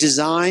purpose and a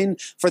design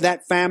for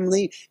that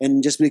family,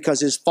 and just because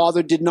his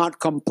father did not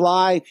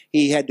comply,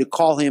 he had to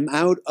call him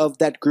out of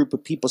that group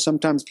of people.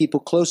 Sometimes people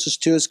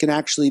closest to us can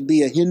actually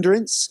be a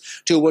hindrance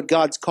to what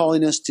God's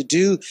calling us to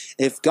do.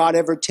 If God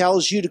ever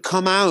tells you to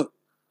come out,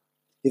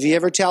 if he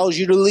ever tells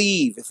you to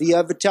leave, if he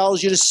ever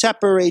tells you to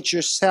separate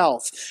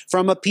yourself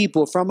from a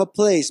people, from a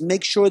place,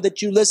 make sure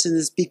that you listen.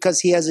 It's because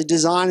he has a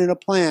design and a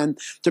plan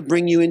to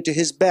bring you into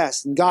his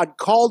best. And God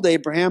called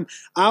Abraham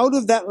out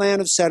of that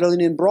land of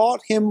settling and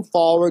brought him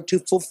forward to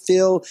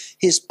fulfill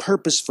his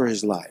purpose for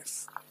his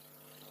life.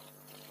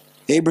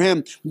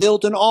 Abraham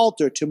built an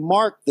altar to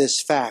mark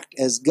this fact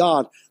as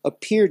God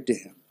appeared to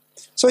him.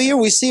 So here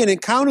we see an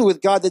encounter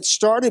with God that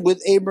started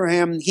with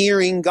Abraham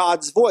hearing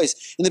God's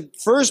voice. In the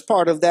first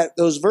part of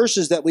those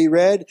verses that we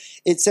read,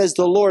 it says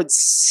the Lord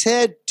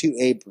said to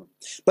Abram.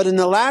 But in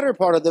the latter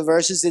part of the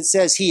verses, it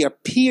says he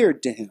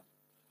appeared to him.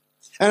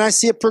 And I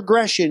see a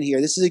progression here.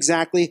 This is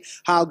exactly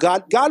how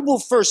God will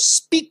first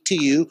speak to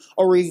you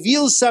or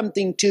reveal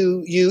something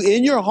to you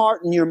in your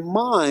heart and your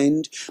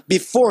mind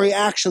before he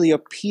actually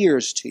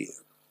appears to you.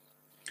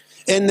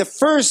 And the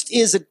first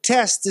is a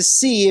test to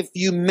see if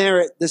you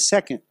merit the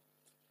second.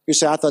 You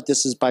say, I thought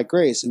this is by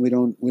grace and we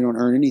don't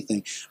earn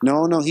anything.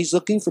 No, he's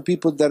looking for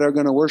people that are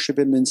going to worship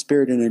him in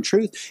spirit and in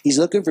truth. He's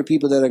looking for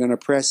people that are going to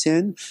press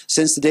in.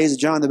 Since the days of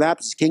John the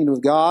Baptist, the kingdom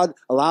of God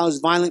allows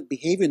violent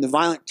behavior and the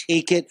violent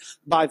take it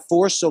by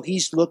force. So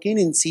he's looking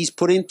and he's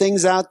putting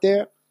things out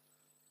there.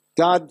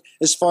 God,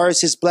 as far as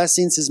his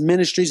blessings, his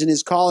ministries, and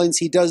his callings,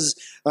 he does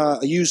a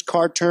used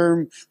car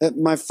term that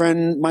my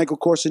friend Michael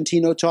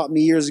Corsentino taught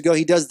me years ago.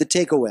 He does the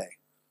takeaway.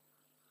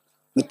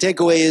 The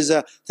takeaway is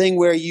a thing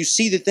where you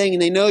see the thing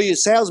and they know you,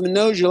 salesman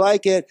knows you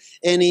like it,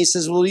 and he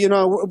says, well,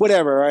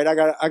 whatever, right? I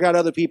got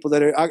other people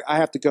that I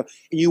have to go.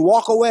 And you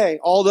walk away,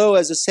 although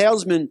as a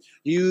salesman,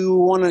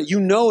 you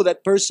know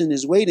that person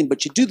is waiting,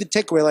 but you do the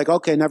takeaway like,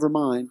 okay, never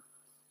mind.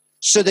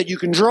 So that you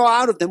can draw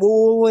out of them,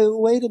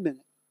 wait a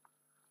minute.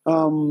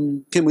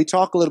 Can we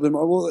talk a little bit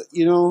more? Well,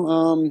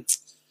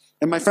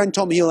 and my friend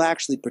told me he'll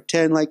actually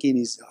pretend like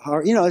he's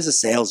as a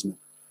salesman.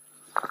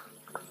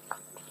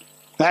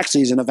 Actually,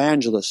 he's an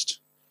evangelist.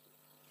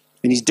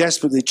 And he's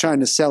desperately trying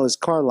to sell his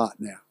car lot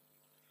now.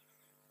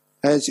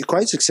 He's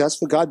quite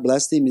successful. God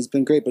blessed him. He's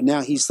been great. But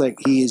now he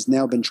has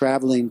now been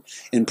traveling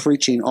and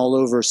preaching all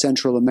over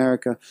Central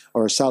America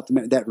or South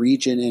America, that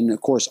region, and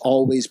of course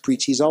always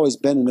preach. He's always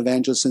been an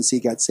evangelist since he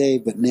got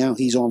saved, but now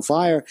he's on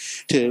fire.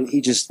 He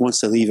just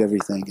wants to leave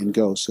everything and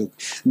go. So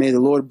may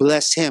the Lord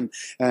bless him.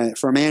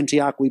 From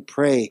Antioch we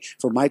pray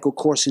for Michael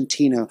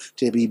Corsentino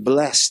to be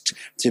blessed,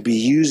 to be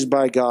used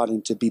by God,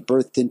 and to be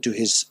birthed into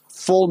his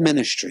full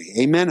ministry.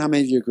 Amen? How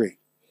many of you agree?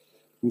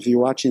 If you're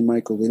watching,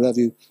 Michael, we love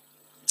you.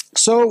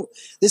 So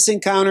this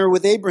encounter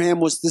with Abraham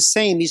was the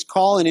same. He's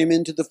calling him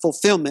into the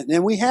fulfillment.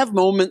 And we have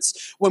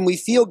moments when we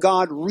feel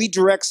God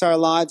redirects our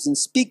lives and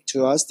speak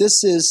to us.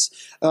 This is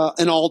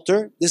an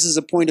altar. This is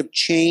a point of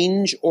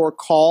change or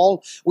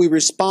call. We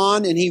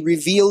respond and he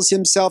reveals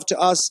himself to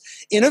us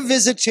in a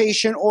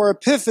visitation or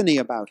epiphany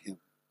about him.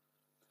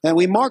 And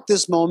we mark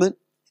this moment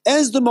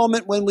as the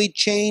moment when we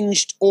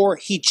changed, or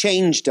he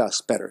changed us,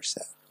 better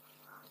said.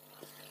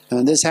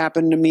 And this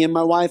happened to me and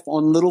my wife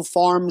on Little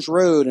Farms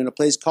Road in a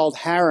place called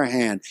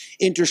Harahan,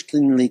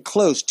 interestingly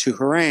close to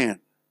Haran.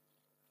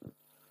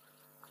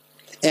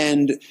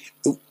 And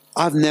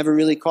I've never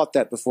really caught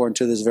that before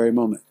until this very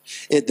moment.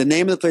 The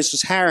name of the place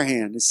was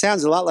Harahan. It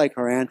sounds a lot like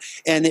Haran.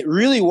 And it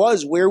really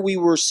was where we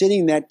were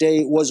sitting that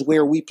day, was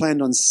where we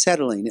planned on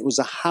settling. It was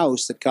a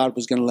house that God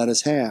was going to let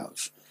us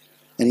have.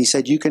 And he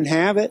said, you can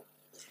have it.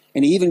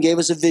 And he even gave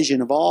us a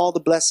vision of all the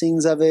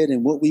blessings of it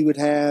and what we would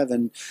have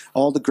and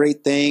all the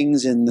great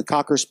things and the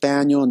Cocker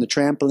Spaniel and the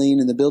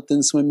trampoline and the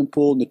built-in swimming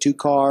pool and the 2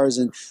 cars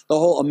and the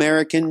whole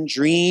American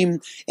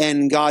dream.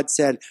 And God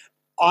said,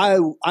 I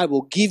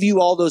will give you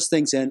all those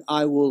things and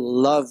I will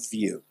love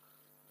you.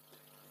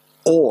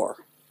 Or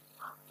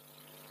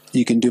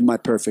you can do my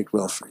perfect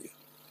will for you.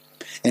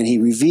 And he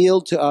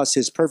revealed to us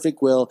his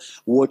perfect will,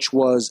 which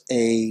was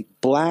a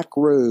black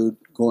road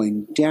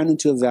going down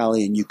into a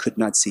valley and you could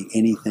not see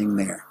anything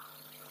there.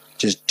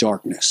 Just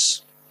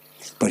darkness.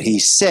 But he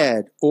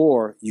said,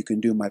 or you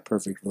can do my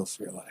perfect will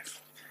for your life.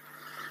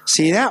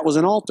 See, that was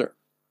an altar.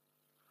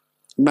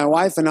 My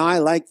wife and I,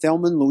 like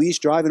Thelma and Louise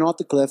driving off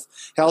the cliff,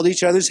 held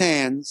each other's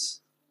hands.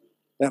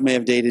 That may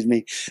have dated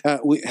me.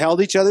 We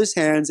held each other's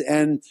hands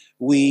and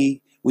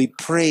we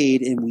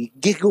prayed and we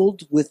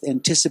giggled with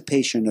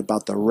anticipation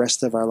about the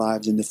rest of our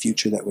lives in the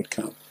future that would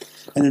come.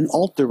 And an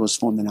altar was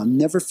formed, and I'll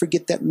never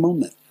forget that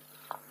moment.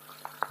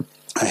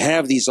 I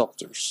have these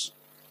altars.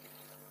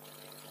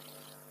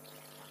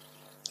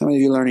 How many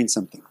of you are learning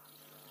something?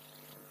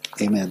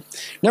 Amen.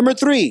 Number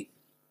 3,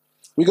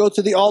 we go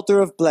to the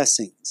altar of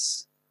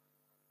blessings.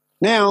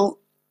 Now,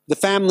 the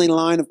family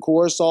line, of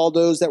course, all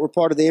those that were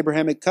part of the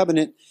Abrahamic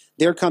covenant,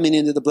 they're coming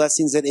into the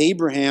blessings that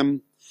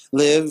Abraham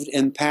lived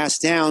and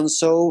passed down.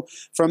 So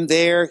from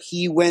there,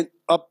 he went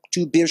up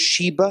to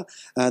Beersheba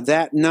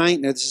that night.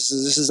 Now, this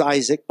is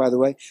Isaac, by the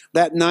way.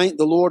 That night,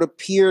 the Lord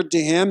appeared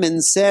to him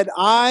and said,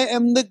 I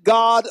am the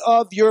God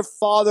of your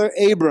father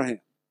Abraham.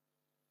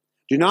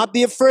 Do not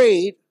be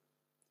afraid,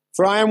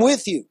 for I am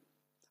with you.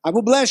 I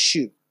will bless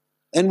you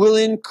and will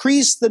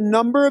increase the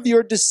number of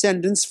your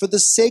descendants for the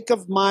sake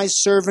of my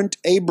servant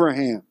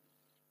Abraham.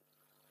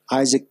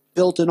 Isaac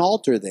built an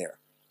altar there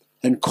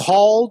and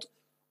called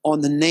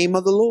on the name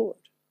of the Lord.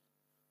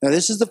 Now,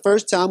 this is the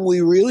first time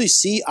we really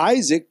see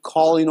Isaac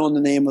calling on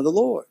the name of the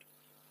Lord.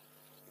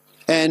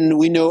 And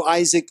we know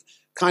Isaac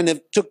kind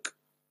of took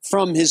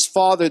from his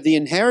father the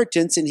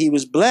inheritance, and he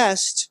was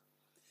blessed.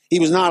 He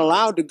was not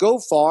allowed to go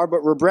far, but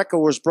Rebekah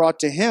was brought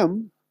to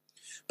him.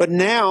 But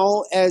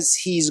now, as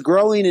he's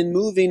growing and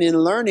moving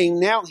and learning,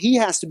 now he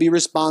has to be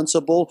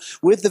responsible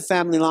with the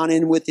family line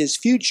and with his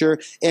future.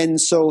 And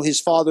so his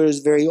father is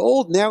very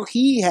old. Now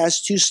he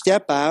has to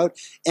step out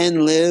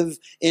and live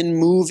and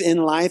move in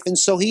life. And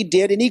so he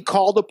did, and he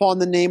called upon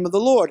the name of the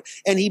Lord.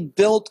 And he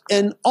built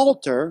an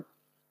altar,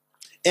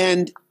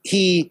 and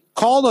he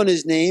called on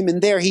his name,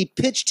 and there he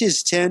pitched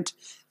his tent,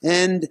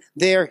 and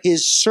there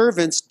his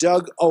servants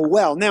dug a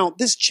well. Now,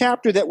 this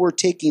chapter that we're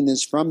taking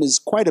this from is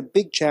quite a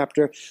big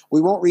chapter.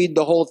 We won't read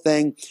the whole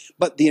thing,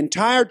 but the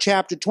entire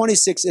chapter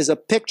 26 is a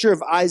picture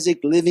of Isaac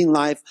living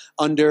life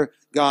under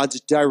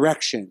God's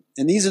direction.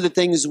 And these are the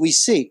things we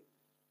see.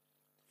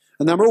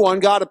 Number one,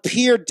 God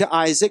appeared to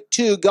Isaac.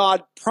 Two,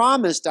 God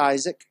promised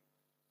Isaac.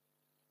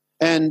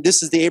 And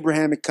this is the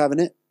Abrahamic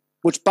covenant,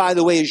 which, by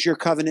the way, is your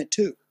covenant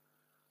too.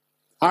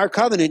 Our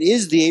covenant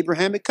is the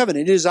Abrahamic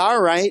covenant. It is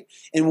our right,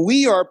 and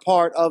we are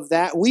part of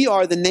that. We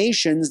are the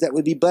nations that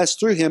would be blessed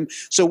through him.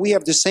 So we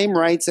have the same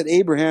rights that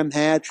Abraham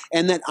had,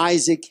 and that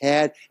Isaac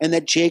had, and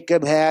that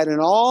Jacob had, and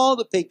all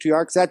the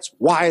patriarchs. That's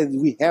why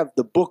we have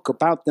the book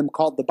about them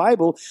called the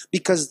Bible,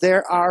 because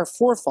they're our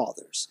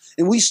forefathers.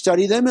 And we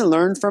study them and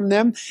learn from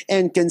them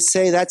and can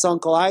say that's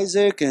Uncle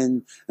Isaac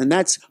and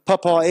that's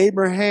Papa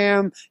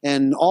Abraham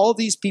and all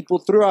these people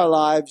through our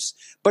lives.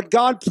 But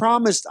God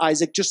promised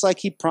Isaac just like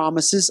he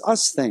promises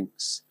us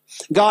things.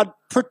 God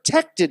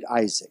protected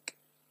Isaac.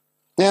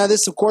 Now,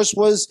 this, of course,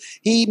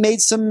 he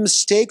made some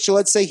mistakes, or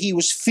let's say he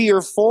was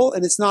fearful,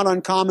 and it's not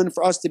uncommon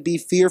for us to be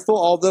fearful.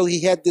 Although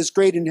he had this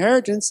great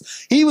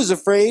inheritance, he was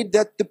afraid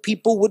that the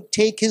people would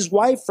take his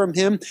wife from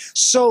him,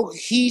 so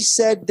he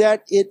said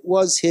that it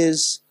was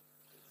his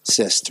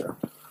sister,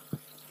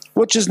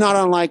 which is not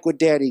unlike what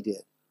Daddy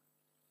did.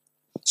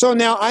 So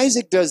now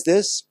Isaac does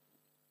this,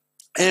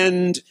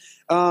 and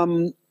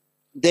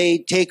they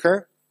take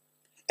her,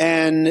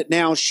 and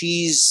now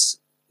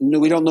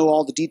we don't know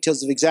all the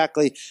details of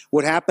exactly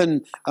what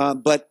happened,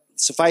 but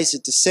suffice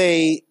it to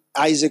say,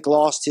 Isaac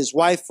lost his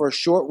wife for a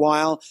short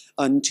while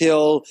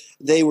until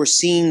they were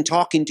seen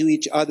talking to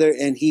each other,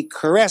 and he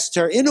caressed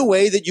her in a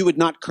way that you would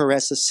not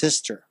caress a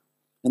sister,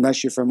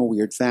 unless you're from a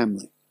weird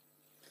family.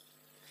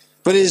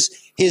 But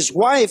his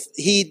wife,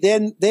 he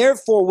then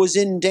therefore was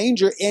in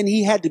danger, and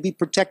he had to be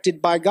protected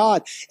by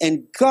God.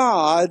 And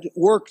God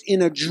worked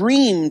in a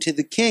dream to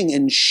the king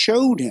and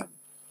showed him,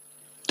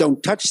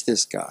 don't touch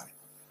this guy.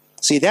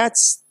 See,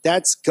 that's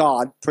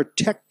God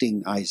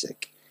protecting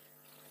Isaac.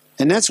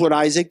 And that's what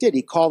Isaac did.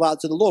 He called out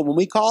to the Lord. When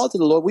we call out to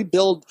the Lord, we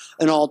build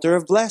an altar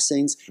of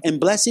blessings, and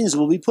blessings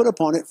will be put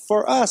upon it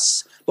for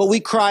us. But we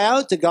cry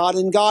out to God,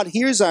 and God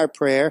hears our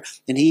prayer,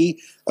 and he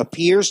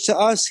appears to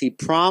us. He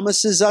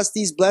promises us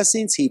these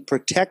blessings. He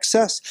protects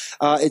us.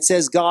 It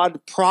says God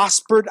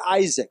prospered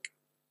Isaac.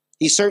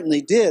 He certainly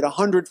did,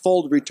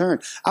 100-fold return.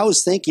 I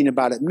was thinking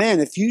about it.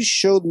 Man, if you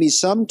showed me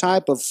some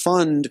type of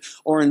fund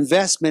or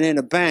investment in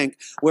a bank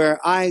where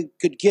I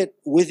could get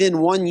within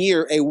 1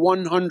 year a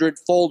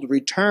 100-fold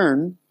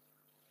return,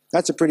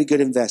 that's a pretty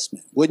good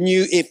investment. Wouldn't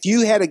you? If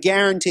you had a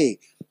guarantee,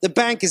 the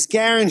bank is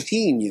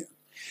guaranteeing you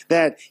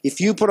that if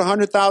you put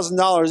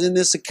 $100,000 in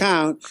this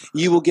account,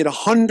 you will get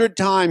 100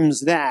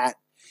 times that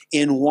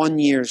in 1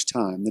 year's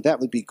time.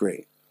 That would be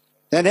great.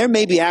 Now, there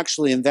may be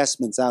actually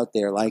investments out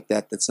there like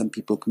that some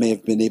people may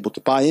have been able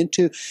to buy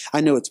into. I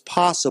know it's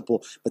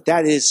possible, but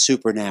that is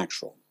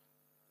supernatural.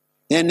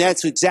 And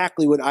that's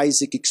exactly what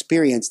Isaac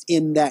experienced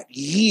in that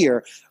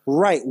year.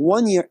 Right,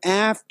 1 year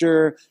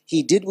after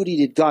he did what he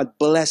did, God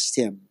blessed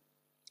him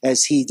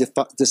as he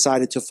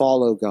decided to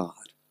follow God.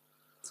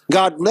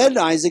 God led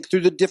Isaac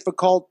through the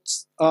difficult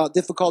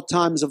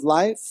times of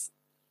life.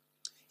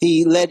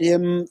 He led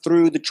him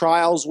through the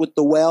trials with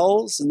the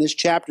wells, and this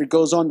chapter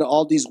goes on to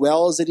all these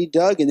wells that he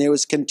dug, and there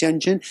was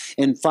contention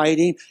and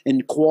fighting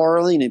and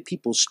quarreling, and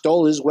people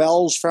stole his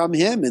wells from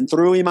him and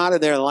threw him out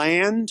of their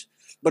land.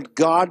 But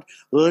God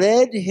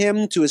led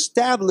him to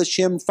establish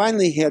him.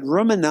 Finally, he had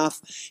room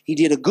enough. He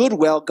did a good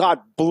well.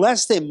 God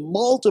blessed him,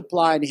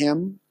 multiplied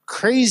him,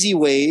 crazy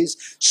ways,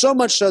 so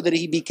much so that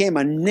he became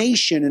a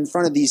nation in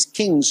front of these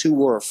kings who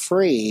were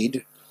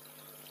afraid,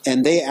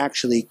 and they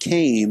actually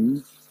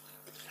came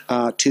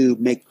to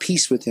make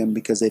peace with him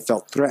because they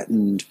felt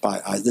threatened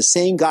by the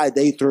same guy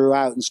they threw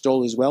out and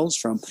stole his wells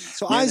from.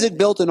 So Isaac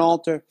built an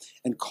altar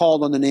and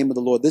called on the name of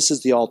the Lord. This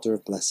is the altar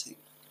of blessing.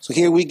 So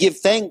here we give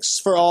thanks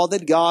for all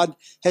that God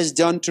has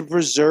done to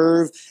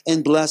preserve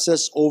and bless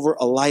us over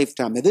a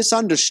lifetime. Now, this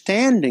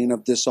understanding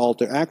of this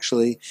altar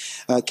actually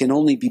can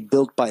only be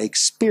built by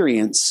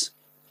experience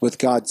with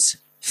God's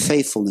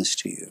faithfulness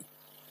to you.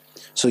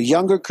 So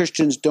younger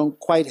Christians don't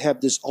quite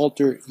have this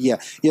altar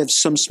yet. You have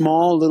some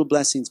small little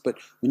blessings, but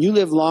when you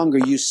live longer,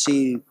 you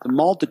see the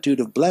multitude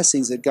of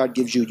blessings that God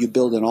gives you. You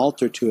build an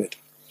altar to it,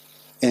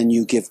 and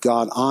you give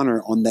God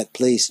honor on that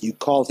place. You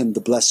call him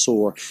the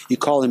blessor. You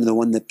call him the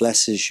one that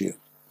blesses you.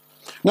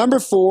 Number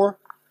 4,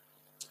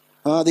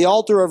 the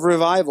altar of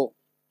revival.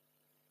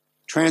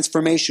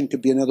 Transformation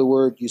could be another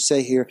word you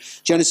say here.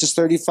 Genesis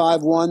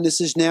 35:1, this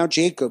is now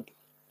Jacob.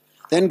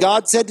 Then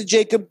God said to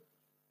Jacob,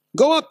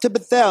 "Go up to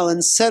Bethel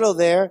and settle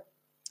there,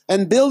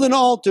 and build an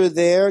altar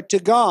there to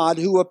God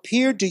who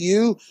appeared to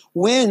you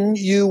when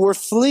you were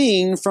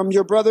fleeing from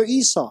your brother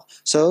Esau.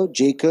 So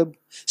Jacob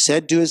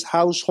said to his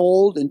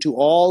household and to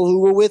all who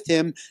were with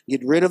him,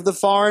 get rid of the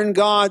foreign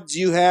gods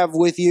you have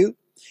with you,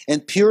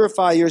 and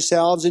purify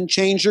yourselves and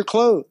change your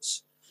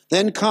clothes.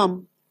 Then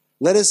come,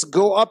 let us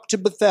go up to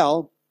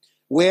Bethel,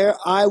 where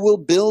I will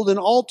build an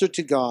altar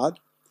to God,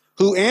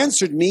 who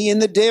answered me in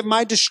the day of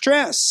my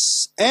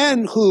distress,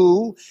 and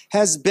who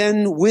has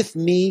been with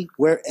me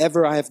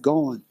wherever I have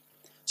gone.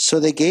 So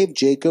they gave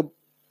Jacob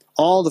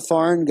all the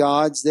foreign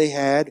gods they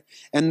had,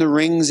 and the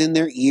rings in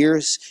their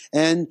ears,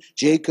 and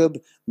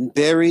Jacob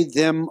buried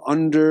them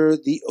under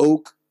the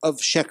oak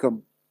of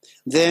Shechem.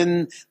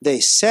 Then they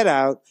set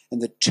out,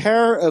 and the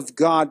terror of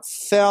God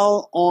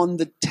fell on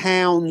the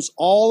towns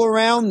all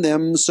around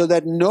them, so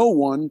that no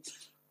one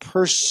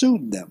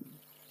pursued them.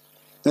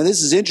 Now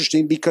this is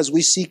interesting because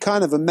we see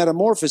kind of a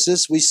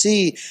metamorphosis. We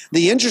see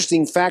the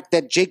interesting fact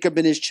that Jacob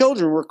and his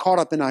children were caught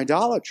up in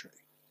idolatry.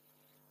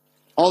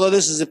 Although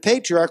this is a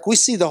patriarch, we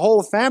see the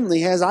whole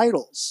family has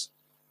idols.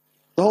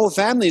 The whole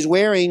family is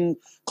wearing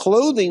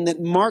clothing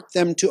that marked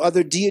them to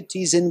other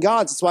deities and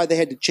gods. That's why they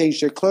had to change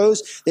their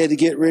clothes. They had to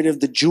get rid of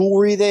the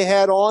jewelry they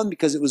had on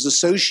because it was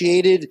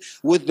associated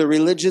with the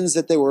religions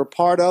that they were a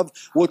part of,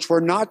 which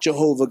were not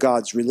Jehovah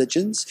God's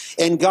religions.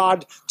 And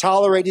God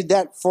tolerated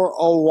that for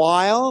a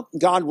while.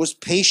 God was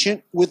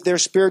patient with their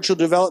spiritual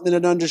development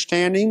and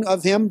understanding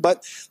of him,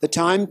 but the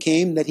time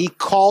came that he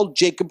called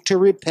Jacob to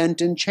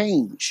repent and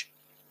change.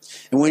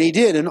 And when he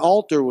did, an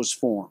altar was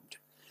formed.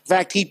 In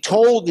fact, he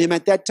told him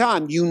at that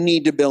time, you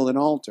need to build an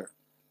altar.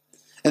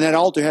 And that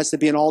altar has to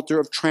be an altar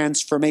of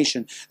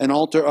transformation, an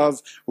altar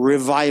of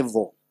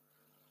revival.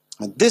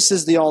 And this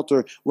is the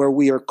altar where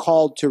we are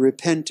called to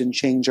repent and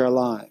change our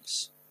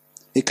lives.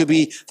 It could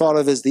be thought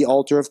of as the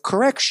altar of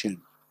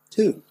correction,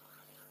 too.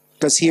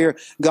 Because here,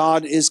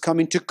 God is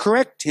coming to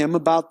correct him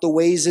about the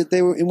ways that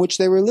in which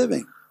they were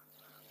living.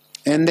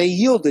 And they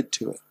yielded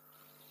to it.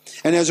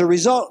 And as a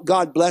result,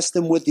 God blessed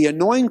them with the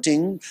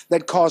anointing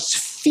that caused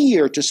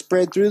fear to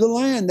spread through the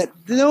land, that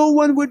no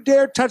one would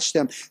dare touch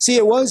them. See,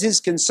 it was his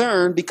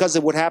concern because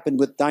of what happened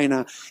with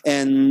Dinah,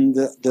 and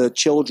the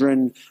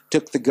children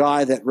took the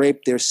guy that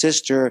raped their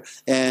sister,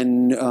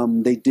 and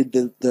they did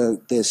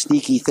the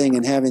sneaky thing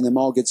and having them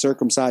all get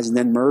circumcised and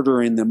then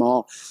murdering them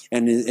all.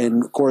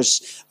 And of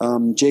course,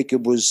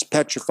 Jacob was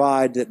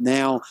petrified that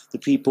now the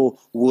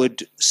people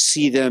would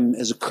see them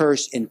as a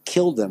curse and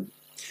kill them.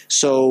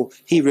 So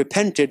he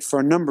repented for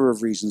a number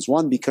of reasons.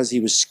 One, because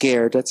he was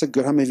scared. How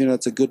many of you know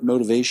that's a good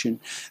motivation?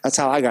 That's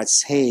how I got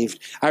saved.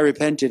 I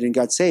repented and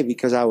got saved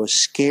because I was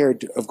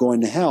scared of going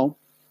to hell.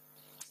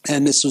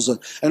 And this was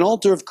an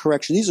altar of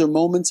correction. These are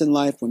moments in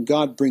life when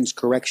God brings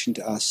correction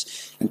to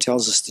us and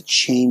tells us to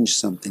change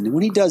something. And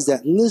when he does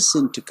that,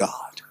 listen to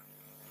God.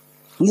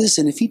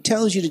 Listen, if he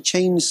tells you to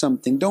change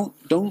something,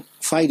 don't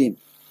fight him.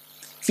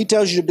 If he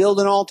tells you to build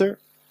an altar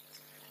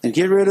and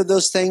get rid of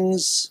those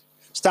things,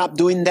 stop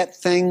doing that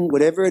thing,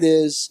 whatever it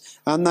is.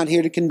 I'm not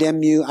here to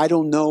condemn you. I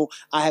don't know.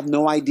 I have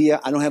no idea.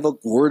 I don't have a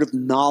word of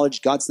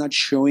knowledge. God's not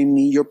showing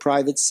me your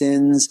private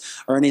sins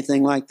or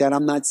anything like that.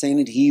 I'm not saying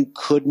that he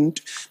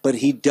couldn't, but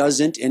he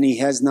doesn't, and he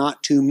has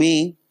not to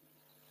me.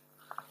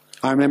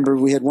 I remember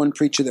we had one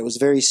preacher that was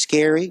very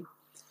scary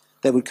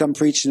that would come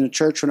preach in a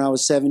church when I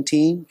was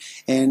 17,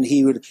 and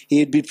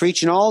he'd be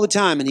preaching all the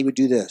time, and he would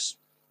do this.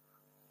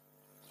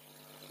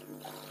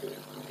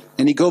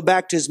 And he'd go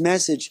back to his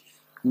message.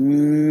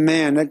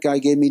 Man, that guy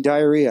gave me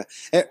diarrhea.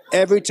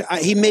 Every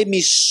time he made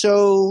me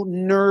so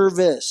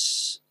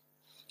nervous.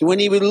 When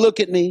he would look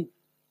at me,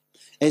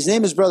 his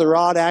name is Brother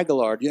Rod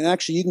Aguilar.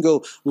 Actually, you can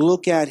go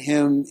look at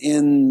him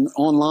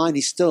online.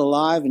 He's still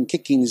alive and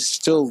kicking. He's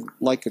still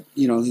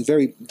he's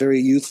very, very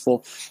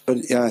youthful, but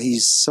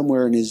he's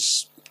somewhere in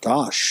his,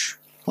 how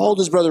old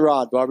is Brother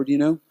Rod, Barbara, do you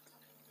know?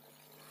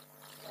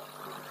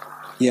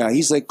 Yeah,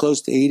 he's like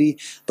close to 80,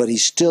 but he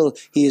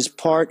is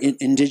part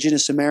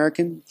indigenous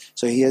American,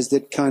 so he has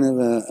that kind of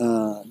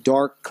a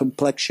dark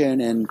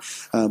complexion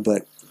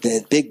but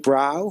the big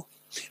brow,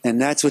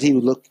 and that's what he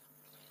would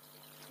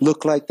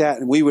look like that.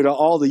 And we would,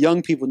 all the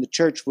young people in the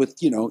church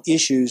with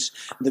issues,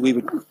 that we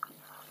would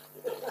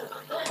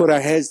put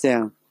our heads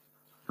down.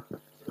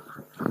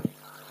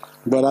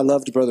 But I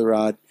loved Brother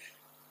Rod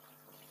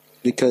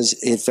because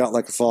it felt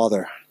like a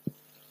father,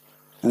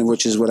 and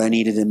which is what I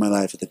needed in my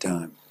life at the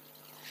time.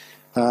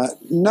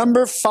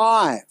 Number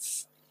 5,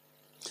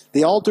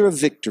 the altar of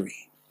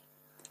victory.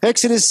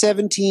 Exodus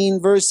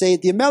 17, verse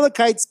 8, the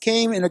Amalekites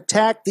came and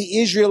attacked the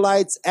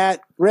Israelites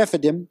at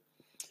Rephidim.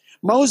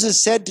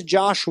 Moses said to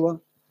Joshua,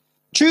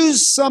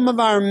 choose some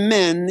of our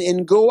men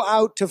and go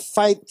out to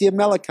fight the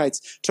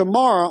Amalekites.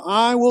 Tomorrow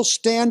I will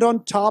stand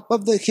on top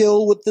of the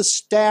hill with the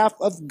staff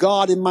of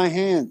God in my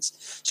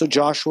hands. So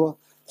Joshua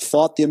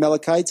fought the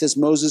Amalekites as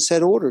Moses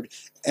had ordered.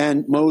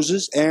 And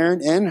Moses,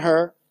 Aaron, and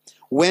Hur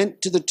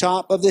went to the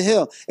top of the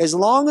hill. As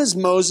long as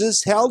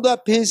Moses held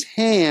up his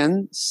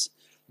hands,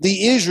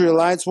 the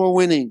Israelites were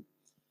winning.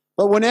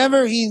 But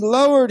whenever he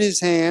lowered his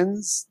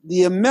hands,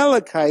 the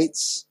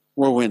Amalekites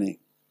were winning.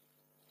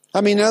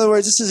 I mean, in other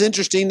words, this is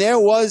interesting. There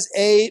was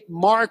a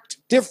marked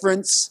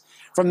difference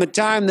from the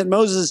time that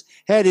Moses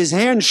had his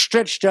hand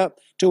stretched up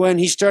to when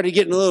he started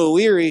getting a little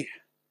weary.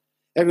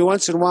 Every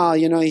once in a while,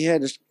 he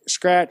had to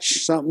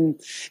scratch something.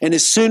 And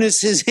as soon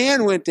as his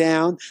hand went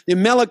down, the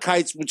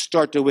Amalekites would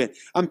start to win.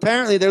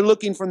 Apparently, they're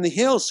looking from the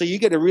hill, so you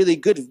get a really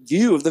good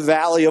view of the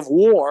valley of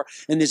war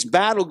and this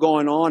battle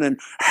going on, and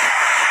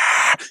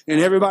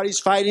everybody's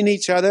fighting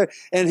each other.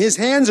 And his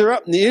hands are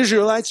up, and the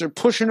Israelites are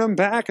pushing them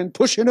back, and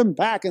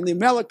the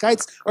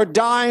Amalekites are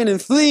dying and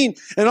fleeing.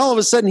 And all of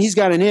a sudden, he's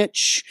got an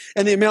itch,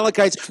 and the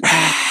Amalekites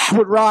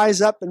would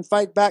rise up and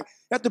fight back.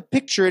 You have to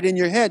picture it in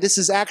your head. This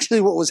is actually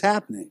what was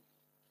happening.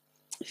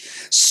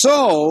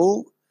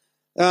 So,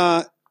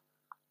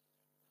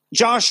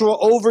 Joshua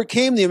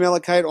overcame the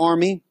Amalekite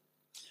army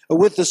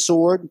with the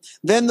sword.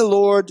 Then the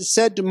Lord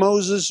said to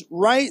Moses,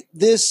 write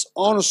this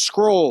on a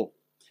scroll.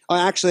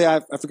 Actually, I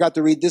forgot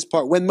to read this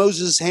part. When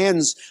Moses'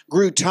 hands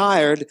grew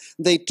tired,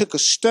 they took a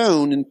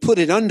stone and put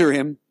it under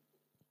him,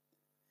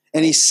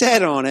 and he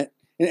sat on it.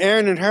 And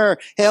Aaron and Hur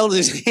held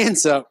his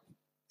hands up,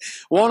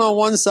 one on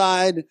one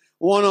side,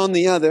 one on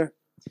the other,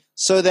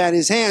 so that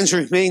his hands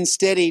remained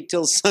steady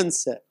till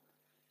sunset.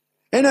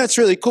 And that's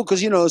really cool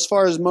because, as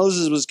far as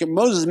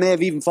Moses may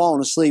have even fallen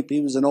asleep.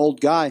 He was an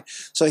old guy.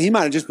 So he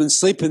might have just been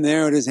sleeping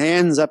there with his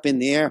hands up in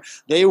the air.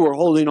 They were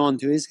holding on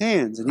to his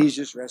hands, and he's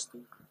just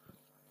resting.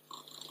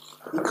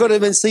 He could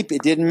have been sleeping.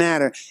 It didn't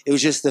matter. It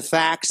was just the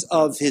facts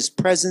of his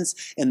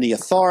presence and the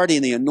authority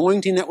and the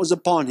anointing that was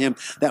upon him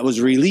that was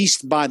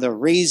released by the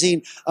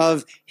raising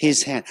of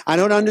his hand. I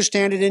don't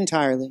understand it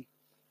entirely.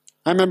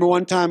 I remember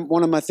one time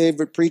one of my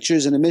favorite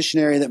preachers and a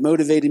missionary that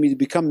motivated me to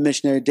become a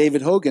missionary,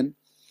 David Hogan,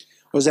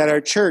 was at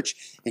our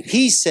church, and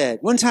he said,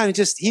 one time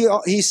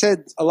he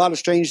said a lot of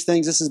strange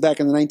things. This is back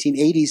in the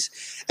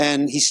 1980s,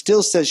 and he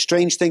still says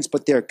strange things,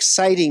 but they're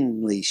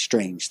excitingly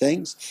strange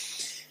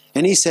things.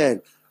 And he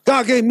said,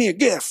 God gave me a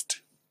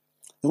gift.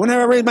 And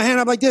whenever I raise my hand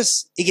up like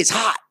this, it gets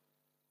hot.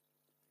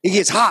 It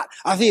gets hot.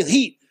 I feel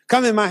heat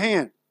come in my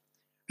hand.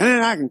 And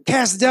then I can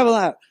cast the devil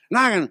out, and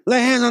I can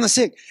lay hands on the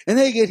sick, and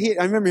they get hit.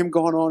 I remember him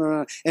going on and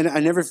on, and I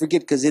never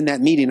forget, because in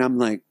that meeting, I'm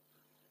like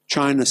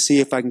trying to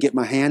see if I can get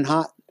my hand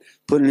hot,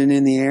 putting it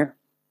in the air.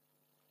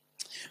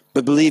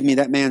 But believe me,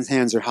 that man's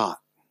hands are hot.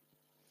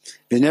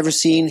 If you've never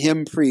seen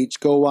him preach,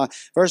 go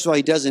watch. First of all,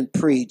 he doesn't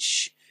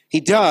preach.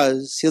 He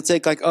does. He'll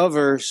take like a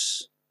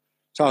verse,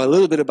 talk a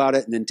little bit about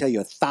it, and then tell you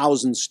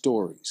 1,000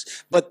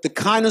 stories. But the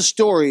kind of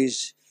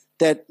stories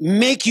that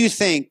make you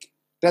think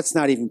that's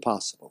not even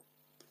possible.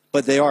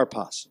 But they are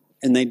possible,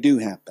 and they do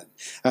happen.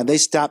 They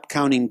stopped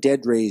counting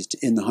dead raised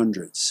in the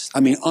hundreds.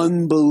 I mean,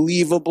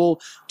 unbelievable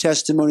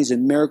testimonies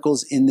and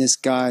miracles in this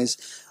guy's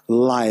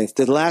life.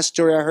 The last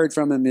story I heard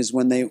from him is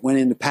when they went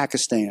into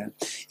Pakistan,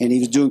 and he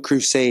was doing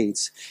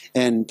crusades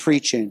and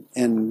preaching,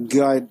 and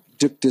God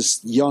took this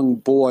young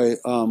boy,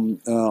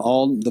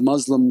 all the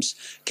Muslims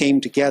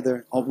came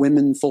together, all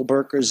women, full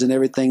burqas and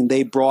everything.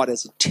 They brought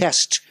as a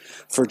test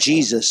for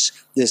Jesus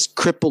this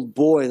crippled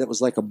boy that was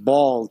like a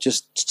ball,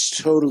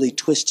 just totally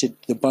twisted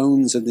the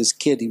bones of this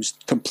kid. He was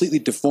completely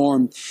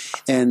deformed,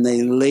 and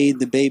they laid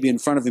the baby in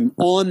front of him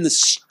on the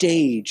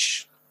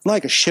stage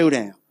like a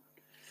showdown.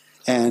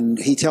 And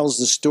he tells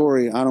the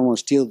story. I don't want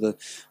to steal the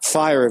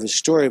fire of his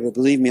story, but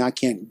believe me, I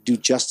can't do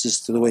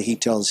justice to the way he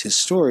tells his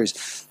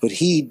stories. But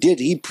he did.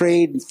 He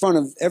prayed in front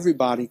of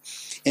everybody,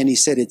 and he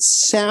said it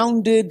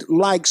sounded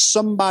like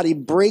somebody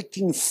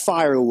breaking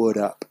firewood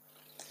up.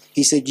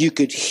 He said you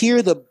could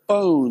hear the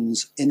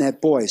bones in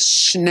that boy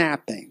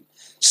snapping.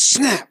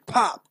 Snap,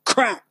 pop,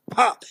 crack,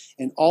 pop.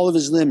 And all of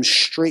his limbs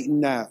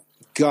straightened out.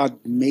 God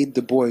made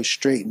the boy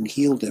straight and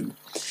healed him.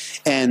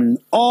 And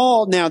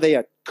now they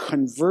are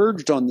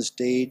converged on the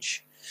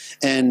stage,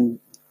 and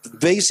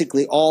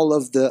basically all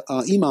of the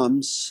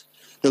imams,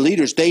 the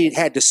leaders, they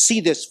had to see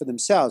this for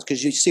themselves,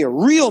 because you see a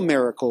real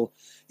miracle,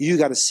 you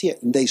got to see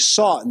it. And they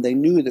saw it, and they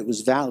knew that it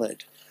was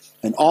valid.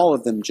 And all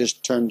of them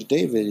just turned to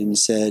David and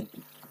said,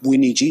 we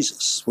need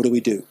Jesus. What do we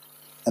do?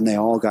 And they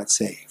all got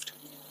saved.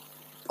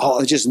 Oh,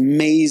 it's just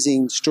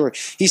amazing story.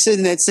 He said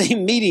in that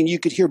same meeting, you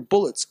could hear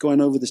bullets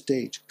going over the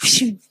stage.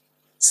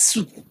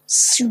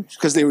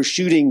 Because they were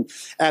shooting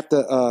at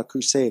the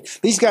crusade.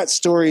 He's got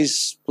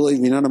stories. Believe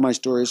me, none of my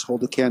stories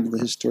hold a candle to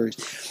his stories.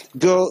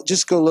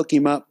 Just go look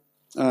him up.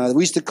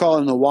 We used to call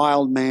him the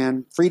Wild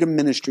Man. Freedom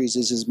Ministries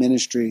is his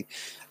ministry.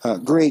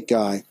 Great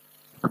guy.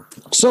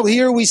 So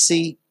here we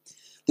see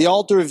the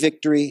altar of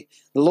victory.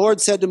 The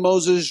Lord said to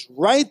Moses,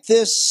 write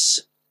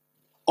this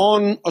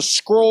on a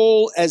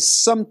scroll as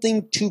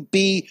something to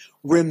be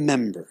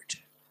remembered,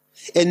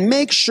 and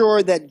make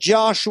sure that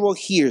Joshua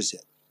hears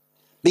it,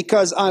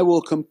 because I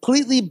will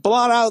completely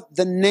blot out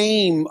the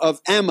name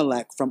of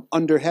Amalek from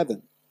under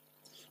heaven.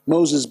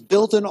 Moses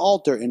built an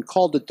altar and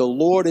called it, the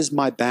Lord is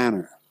my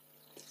banner.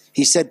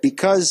 He said,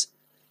 because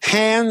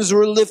hands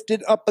were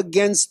lifted up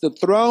against the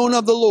throne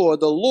of the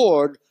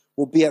Lord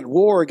will be at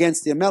war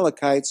against the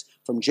Amalekites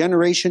from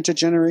generation to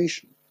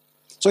generation.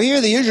 So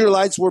here the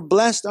Israelites were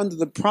blessed under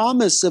the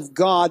promise of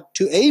God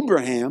to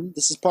Abraham.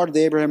 This is part of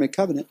the Abrahamic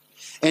covenant.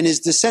 and his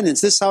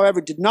descendants. This,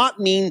 however, did not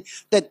mean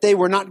that they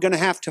were not going to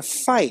have to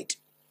fight.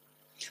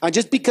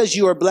 Just because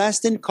you are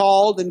blessed and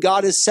called and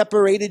God has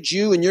separated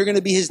you and you're going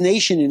to be his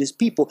nation and his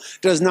people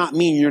does not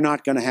mean you're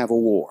not going to have a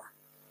war.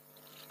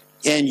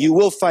 And you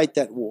will fight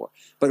that war.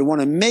 But you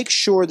want to make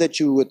sure that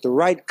you're with the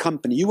right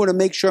company. You want to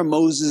make sure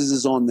Moses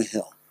is on the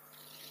hill.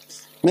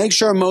 Make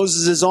sure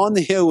Moses is on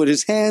the hill with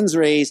his hands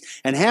raised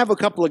and have a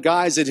couple of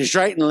guys at his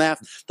right and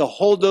left to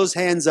hold those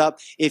hands up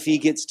if he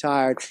gets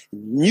tired.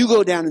 You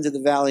go down into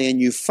the valley and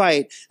you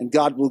fight, and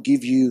God will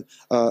give you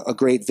a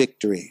great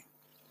victory.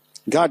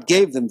 God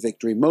gave them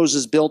victory.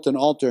 Moses built an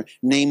altar,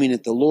 naming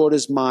it, "The Lord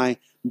is my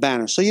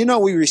banner." So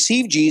we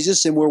receive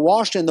Jesus and we're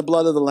washed in the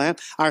blood of the Lamb.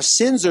 Our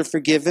sins are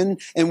forgiven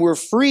and we're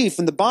free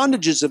from the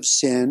bondages of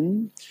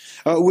sin.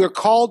 We're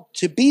called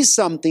to be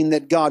something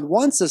that God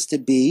wants us to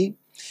be.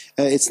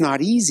 It's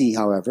not easy,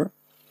 however,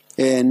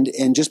 and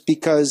just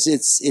because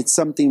it's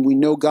something we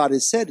know God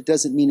has said, it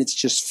doesn't mean it's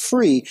just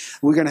free.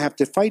 We're going to have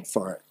to fight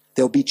for it.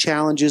 There'll be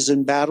challenges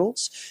and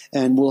battles,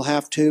 and we'll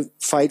have to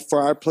fight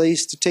for our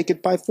place to take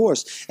it by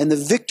force. And the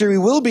victory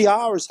will be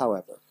ours,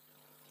 however.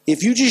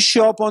 If you just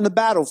show up on the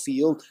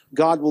battlefield,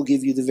 God will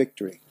give you the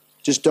victory.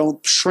 Just don't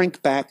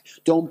shrink back.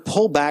 Don't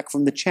pull back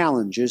from the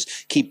challenges.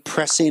 Keep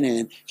pressing in,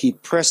 and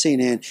keep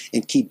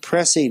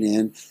pressing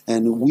in,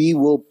 and we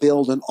will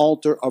build an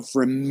altar of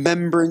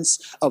remembrance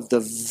of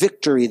the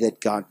victory that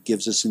God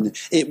gives us. And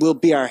it will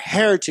be our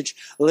heritage.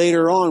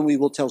 Later on, we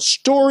will tell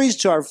stories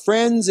to our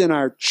friends and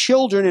our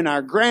children and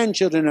our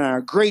grandchildren and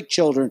our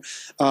great-grandchildren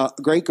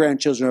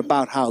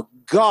about how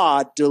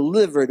God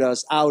delivered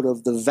us out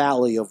of the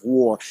valley of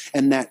war,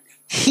 and that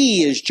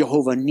he is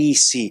Jehovah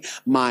Nisi,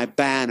 my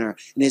banner.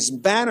 And his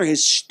banner,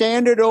 his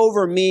standard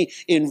over me,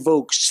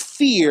 invokes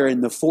fear in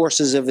the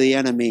forces of the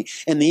enemy.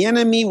 And the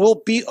enemy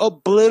will be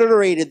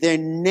obliterated. Their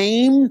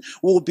name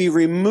will be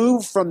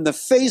removed from the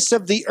face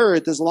of the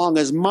earth as long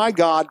as my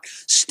God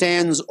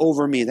stands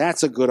over me.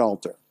 That's a good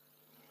altar.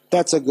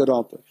 That's a good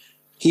altar.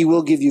 He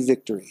will give you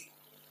victory.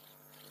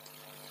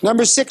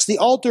 Number 6, the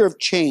altar of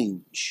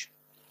change.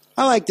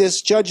 I like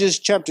this. Judges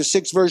chapter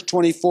 6, verse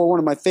 24. One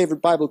of my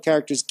favorite Bible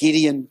characters,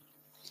 Gideon.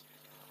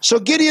 So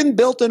Gideon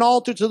built an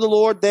altar to the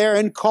Lord there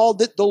and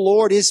called it "The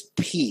Lord is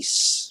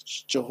Peace,"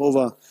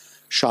 Jehovah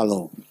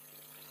Shalom.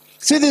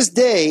 To this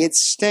day, it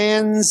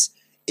stands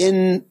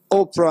in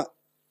Ophrah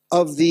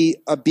of the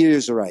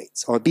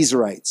Abiezrites.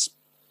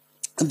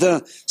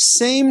 The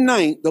same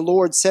night, the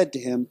Lord said to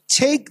him,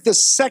 "Take the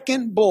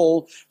second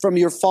bull from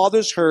your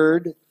father's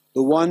herd,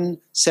 the one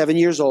 7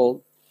 years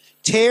old,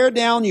 tear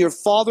down your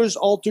father's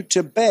altar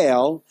to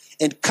Baal,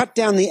 and cut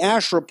down the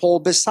Asherah pole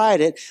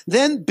beside it.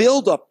 Then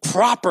build a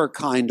proper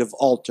kind of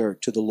altar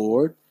to the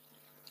Lord,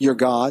 your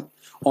God,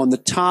 on the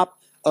top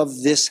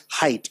of this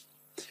height.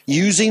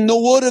 Using the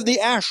wood of the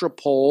Asherah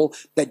pole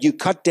that you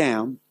cut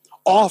down,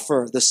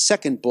 offer the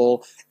second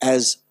bull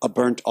as a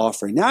burnt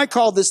offering." Now I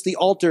call this the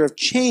altar of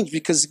change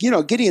because,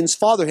 Gideon's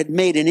father had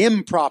made an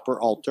improper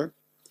altar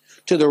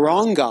to the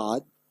wrong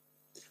God.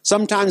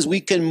 Sometimes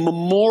we can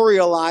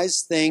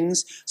memorialize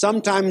things.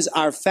 Sometimes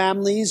our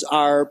families,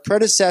 our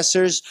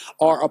predecessors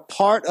are a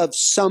part of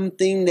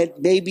something that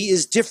maybe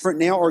is different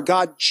now, or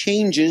God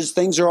changes.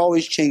 Things are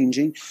always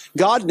changing.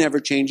 God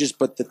never changes,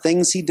 but the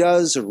things he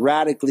does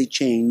radically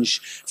change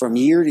from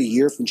year to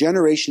year, from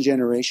generation to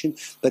generation.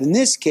 But in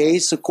this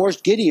case, of course,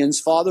 Gideon's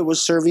father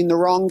was serving the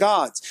wrong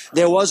gods.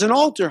 There was an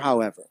altar,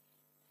 however.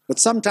 But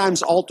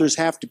sometimes altars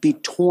have to be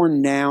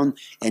torn down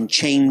and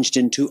changed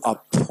into a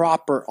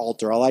proper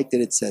altar. I like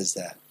that it says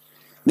that.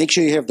 Make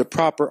sure you have the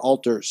proper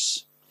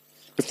altars.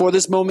 Before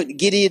this moment,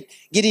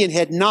 Gideon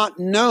had not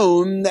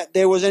known that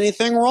there was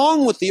anything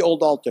wrong with the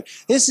old altar.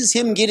 This is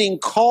him getting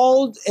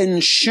called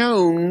and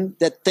shown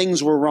that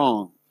things were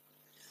wrong.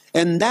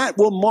 And that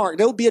will mark,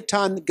 there will be a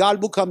time that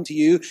God will come to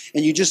you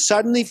and you just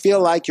suddenly feel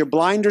like your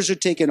blinders are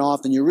taken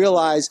off and you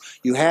realize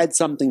you had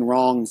something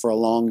wrong for a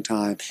long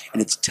time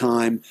and it's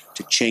time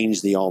to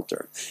change the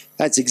altar.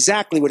 That's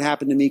exactly what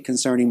happened to me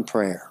concerning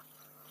prayer.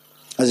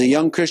 As a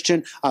young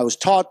Christian, I was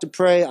taught to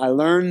pray. I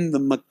learned the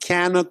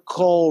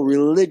mechanical,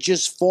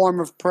 religious form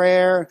of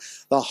prayer,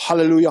 the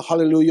hallelujah,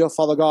 hallelujah,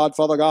 Father God,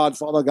 Father God,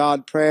 Father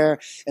God prayer,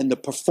 and the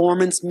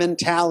performance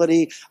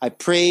mentality. I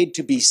prayed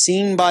to be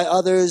seen by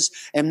others,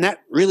 and that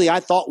really I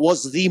thought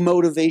was the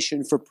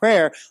motivation for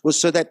prayer, was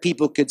so that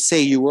people could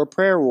say you were a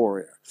prayer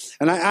warrior.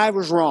 And I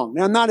was wrong.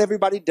 Now, not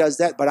everybody does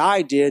that, but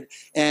I did.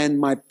 And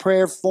my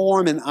prayer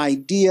form and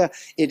idea,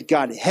 it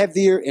got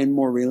heavier and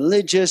more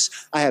religious.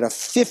 I had a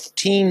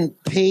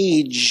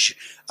 15-page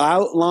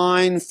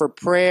outline for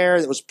prayer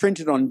that was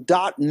printed on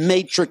dot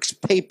matrix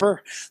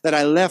paper that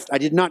I left. I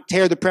did not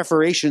tear the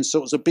perforation, so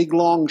it was a big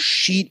long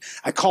sheet.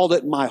 I called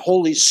it my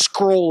holy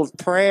scroll of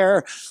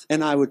prayer,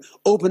 and I would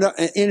open up,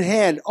 and it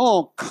had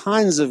all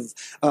kinds of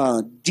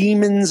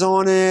demons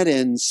on it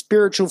and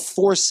spiritual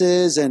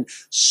forces and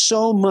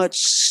so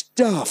much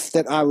stuff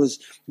that I was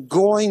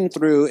going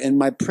through, and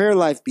my prayer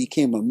life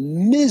became a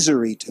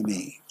misery to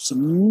me. It's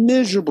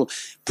miserable.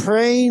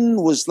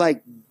 Praying was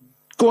like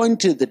going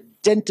to the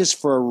dentist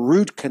for a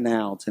root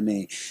canal to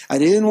me. I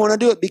didn't want to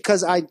do it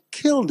because I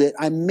killed it.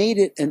 I made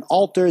it an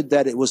altar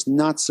that it was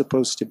not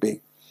supposed to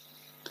be.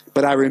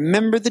 But I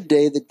remember the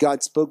day that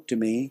God spoke to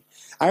me.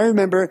 I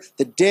remember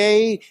the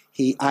day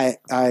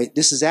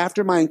this is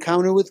after my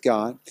encounter with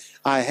God.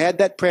 I had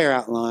that prayer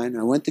outline.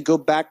 I went to go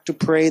back to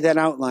pray that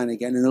outline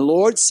again. And the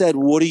Lord said,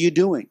 "What are you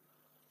doing?"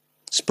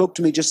 Spoke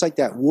to me just like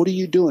that. "What are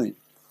you doing?"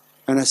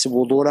 And I said,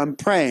 "Well, Lord, I'm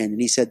praying."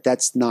 And he said,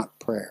 "That's not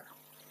prayer."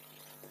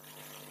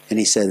 And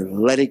he said,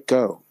 "Let it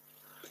go."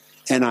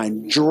 And I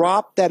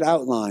dropped that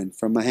outline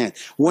from my hand.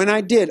 When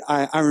I did,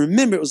 I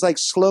remember it was like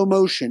slow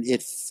motion.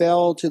 It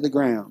fell to the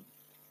ground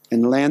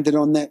and landed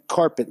on that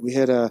carpet. We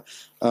had a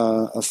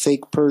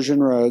fake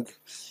Persian rug.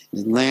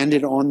 It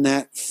landed on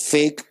that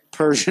fake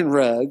Persian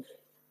rug.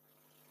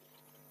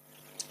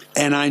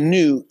 And I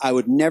knew I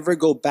would never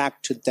go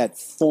back to that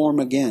form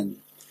again.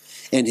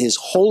 And his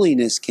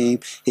holiness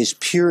came, his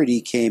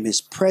purity came, his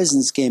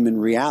presence came in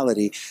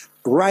reality.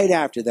 Right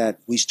after that,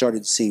 we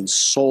started seeing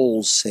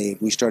souls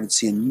saved. We started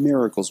seeing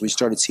miracles. We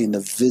started seeing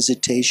the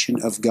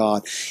visitation of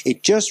God.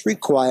 It just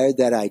required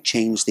that I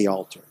change the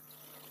altar.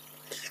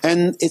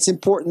 And it's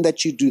important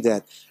that you do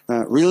that.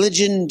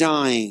 Religion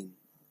dying.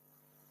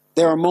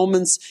 There are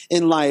moments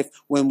in life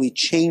when we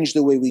change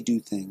the way we do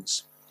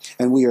things.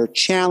 And we are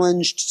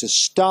challenged to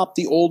stop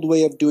the old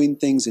way of doing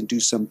things and do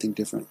something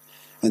different.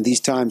 And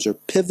these times are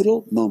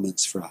pivotal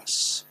moments for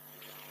us.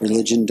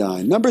 Religion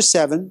dying. Number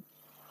 7.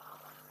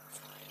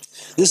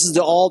 This is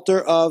the altar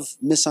of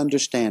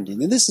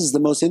misunderstanding. And this is the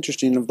most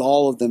interesting of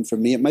all of them for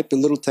me. It might be a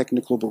little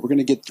technical, but we're going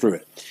to get through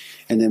it.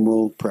 And then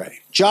we'll pray.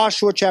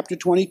 Joshua chapter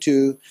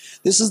 22.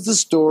 This is the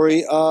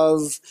story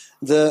of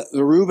the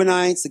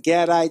Reubenites, the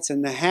Gadites,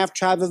 and the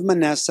half-tribe of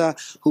Manasseh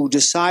who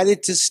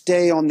decided to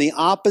stay on the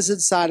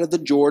opposite side of the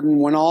Jordan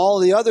when all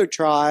the other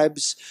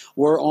tribes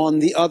were on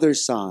the other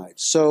side.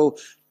 So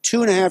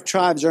 2.5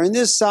 tribes are on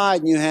this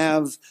side, and you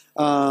have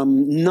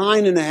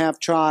 9.5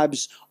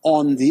 tribes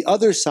on the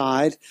other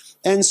side.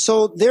 And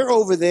so they're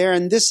over there,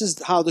 and this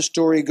is how the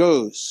story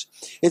goes.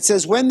 It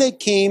says, when they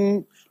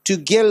came to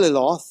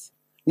Geliloth,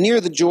 near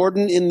the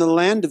Jordan in the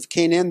land of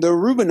Canaan, the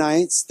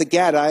Reubenites, the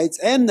Gadites,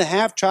 and the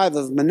half-tribe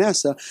of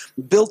Manasseh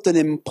built an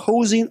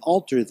imposing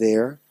altar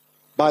there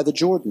by the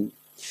Jordan.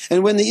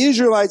 And when the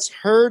Israelites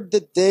heard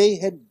that they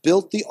had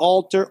built the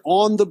altar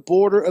on the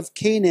border of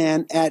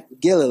Canaan at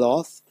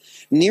Geliloth,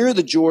 near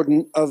the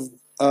Jordan of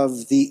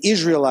the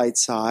Israelite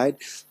side,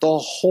 the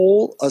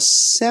whole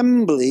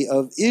assembly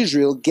of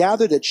Israel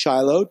gathered at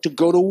Shiloh to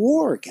go to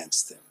war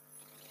against them.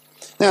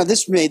 Now,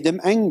 this made them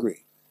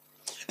angry.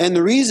 And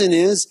the reason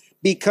is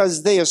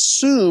because they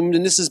assumed,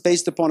 and this is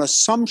based upon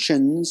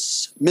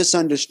assumptions,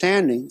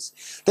 misunderstandings,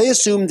 they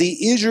assumed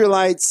the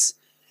Israelites,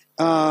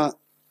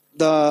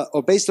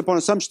 based upon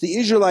assumptions, the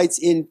Israelites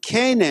in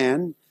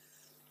Canaan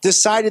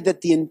decided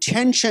that the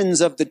intentions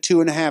of the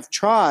 2.5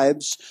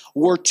 tribes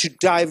were to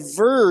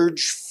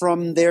diverge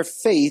from their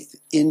faith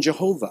in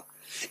Jehovah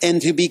and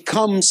to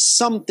become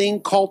something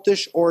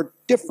cultish or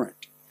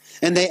different.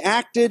 And they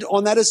acted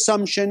on that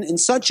assumption in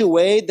such a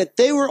way that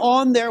they were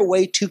on their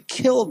way to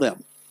kill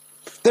them.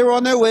 They were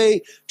on their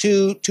way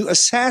to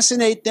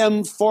assassinate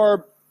them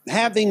for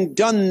having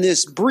done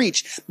this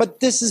breach. But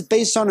this is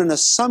based on an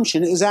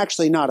assumption. It is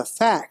actually not a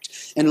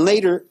fact. And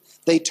later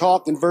they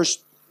talk in verse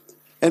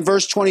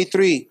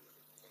 23.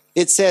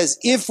 It says,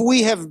 if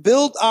we have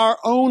built our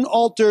own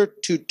altar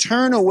to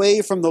turn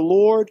away from the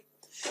Lord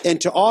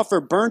and to offer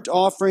burnt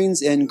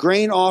offerings and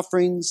grain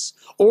offerings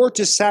or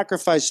to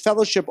sacrifice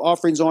fellowship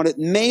offerings on it,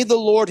 may the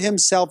Lord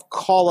himself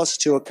call us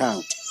to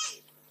account.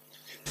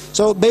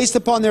 So based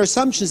upon their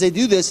assumptions, they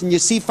do this. And you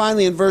see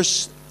finally in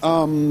verse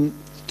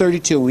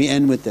 32, and we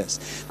end with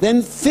this.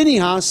 Then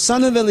Phinehas,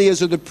 son of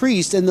Eleazar the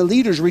priest, and the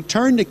leaders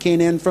returned to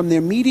Canaan from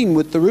their meeting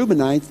with the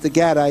Reubenites, the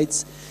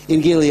Gadites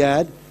in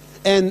Gilead,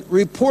 and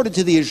reported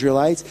to the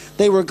Israelites.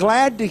 They were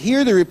glad to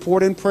hear the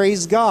report and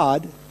praise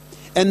God.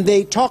 And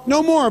they talked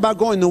no more about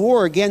going to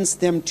war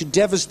against them to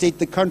devastate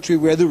the country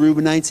where the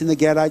Reubenites and the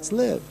Gadites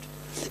lived.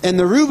 And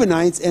the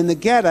Reubenites and the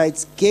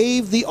Gadites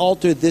gave the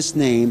altar this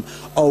name,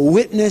 a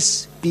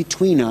witness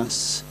between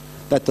us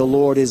that the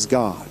Lord is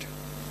God.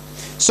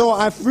 So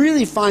I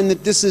really find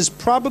that this is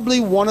probably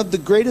one of the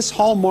greatest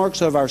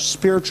hallmarks of our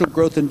spiritual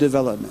growth and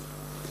development.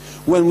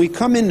 When we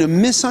come into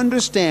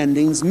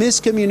misunderstandings,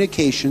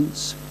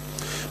 miscommunications,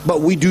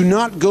 but we do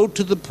not go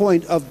to the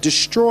point of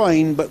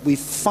destroying, but we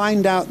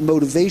find out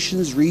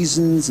motivations,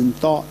 reasons, and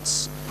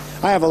thoughts.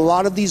 I have a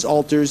lot of these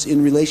altars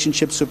in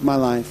relationships with my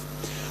life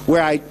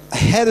where I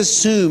had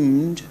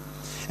assumed,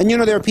 and you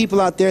know there are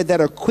people out there that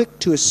are quick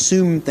to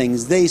assume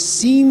things. They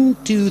seem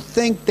to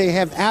think they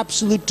have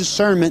absolute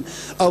discernment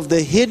of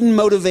the hidden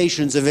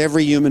motivations of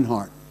every human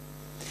heart.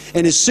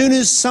 And as soon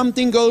as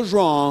something goes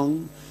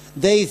wrong,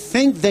 they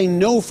think they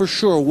know for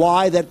sure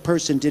why that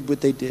person did what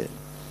they did.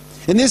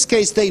 In this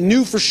case, they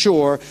knew for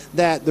sure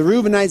that the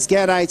Reubenites,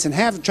 Gadites, and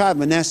half the tribe of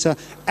Manasseh,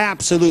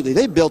 absolutely.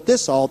 They built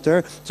this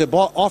altar to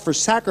offer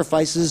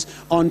sacrifices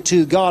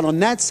unto God on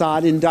that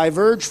side and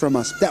diverge from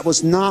us. That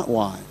was not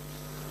why.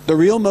 The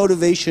real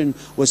motivation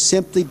was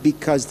simply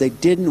because they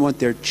didn't want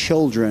their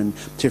children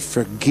to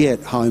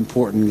forget how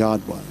important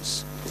God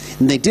was.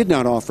 And they did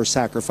not offer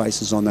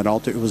sacrifices on that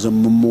altar. It was a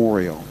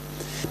memorial.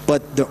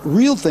 But the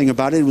real thing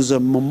about it was a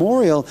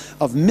memorial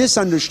of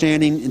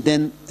misunderstanding and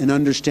then an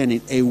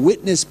understanding, a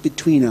witness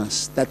between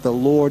us that the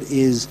Lord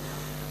is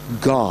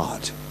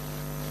God.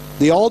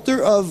 The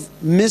altar of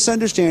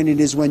misunderstanding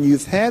is when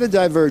you've had a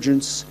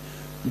divergence,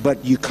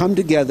 but you come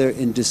together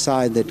and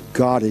decide that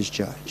God is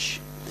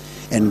judge.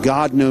 And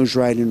God knows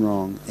right and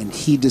wrong, and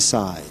He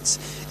decides.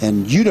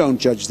 And you don't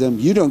judge them,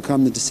 you don't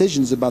come to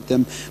decisions about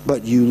them,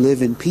 but you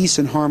live in peace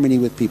and harmony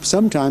with people.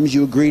 Sometimes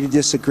you agree to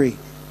disagree.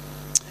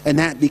 And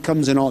that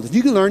becomes an altar. If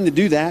you can learn to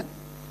do that,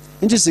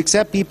 and just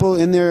accept people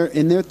in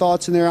their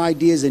thoughts and their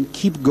ideas and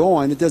keep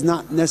going, it does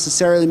not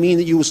necessarily mean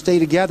that you will stay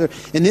together.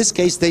 In this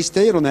case, they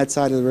stayed on that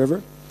side of the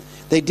river.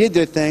 They did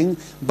their thing,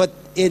 but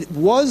it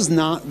was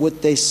not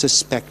what they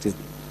suspected.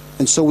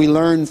 And so we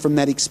learn from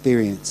that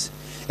experience.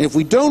 And if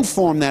we don't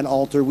form that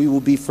altar, we will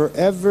be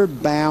forever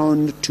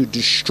bound to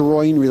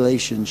destroying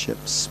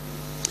relationships.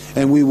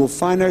 And we will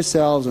find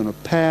ourselves on a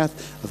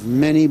path of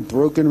many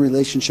broken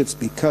relationships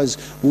because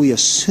we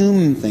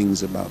assume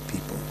things about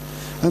people.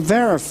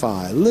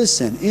 Verify,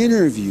 listen,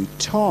 interview,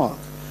 talk.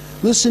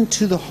 Listen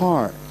to the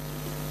heart.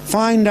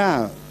 Find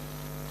out.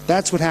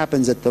 That's what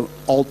happens at the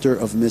altar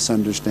of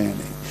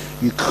misunderstanding.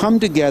 You come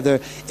together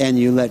and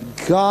you let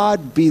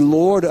God be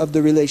Lord of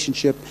the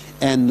relationship,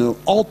 and the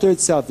altar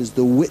itself is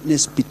the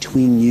witness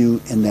between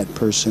you and that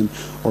person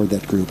or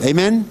that group.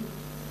 Amen?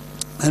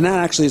 And that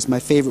actually is my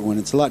favorite one.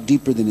 It's a lot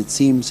deeper than it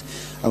seems.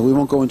 We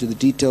won't go into the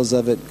details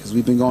of it because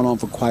we've been going on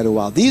for quite a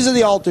while. These are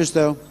the altars,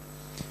 though.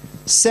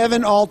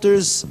 7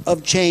 altars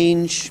of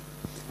change.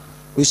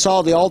 We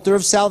saw the altar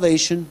of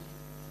salvation.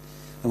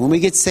 And when we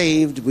get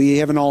saved, we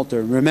have an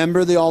altar.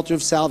 Remember the altar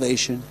of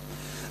salvation.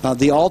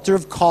 The altar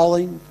of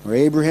calling, where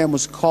Abraham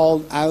was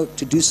called out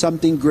to do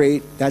something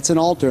great. That's an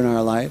altar in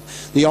our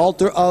life. The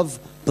altar of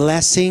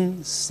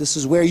blessings. This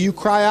is where you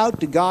cry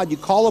out to God. You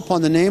call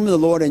upon the name of the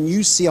Lord and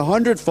you see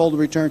 100-fold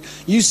return.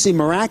 You see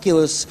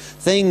miraculous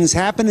things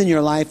happen in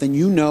your life and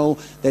you know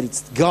that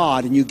it's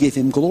God and you give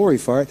Him glory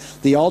for it.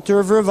 The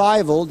altar of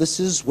revival. This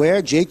is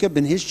where Jacob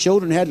and his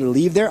children had to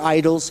leave their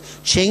idols,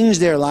 change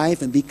their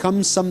life and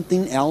become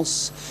something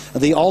else.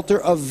 The altar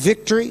of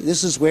victory.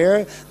 This is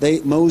where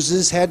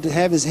Moses had to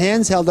have his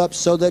hands held up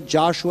so that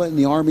Joshua and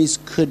the armies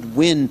could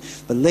win.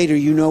 But later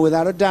you know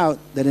without a doubt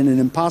that in an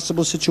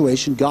impossible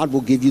situation God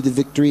will give you the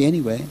victory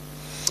anyway.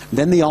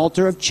 Then the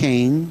altar of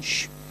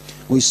change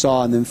we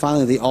saw, and then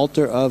finally the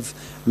altar of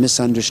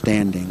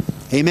misunderstanding.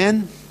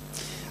 Amen?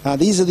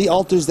 These are the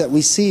altars that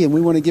we see, and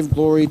we want to give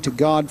glory to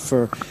God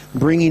for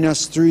bringing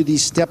us through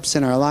these steps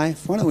in our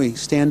life. Why don't we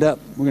stand up?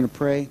 We're going to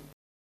pray.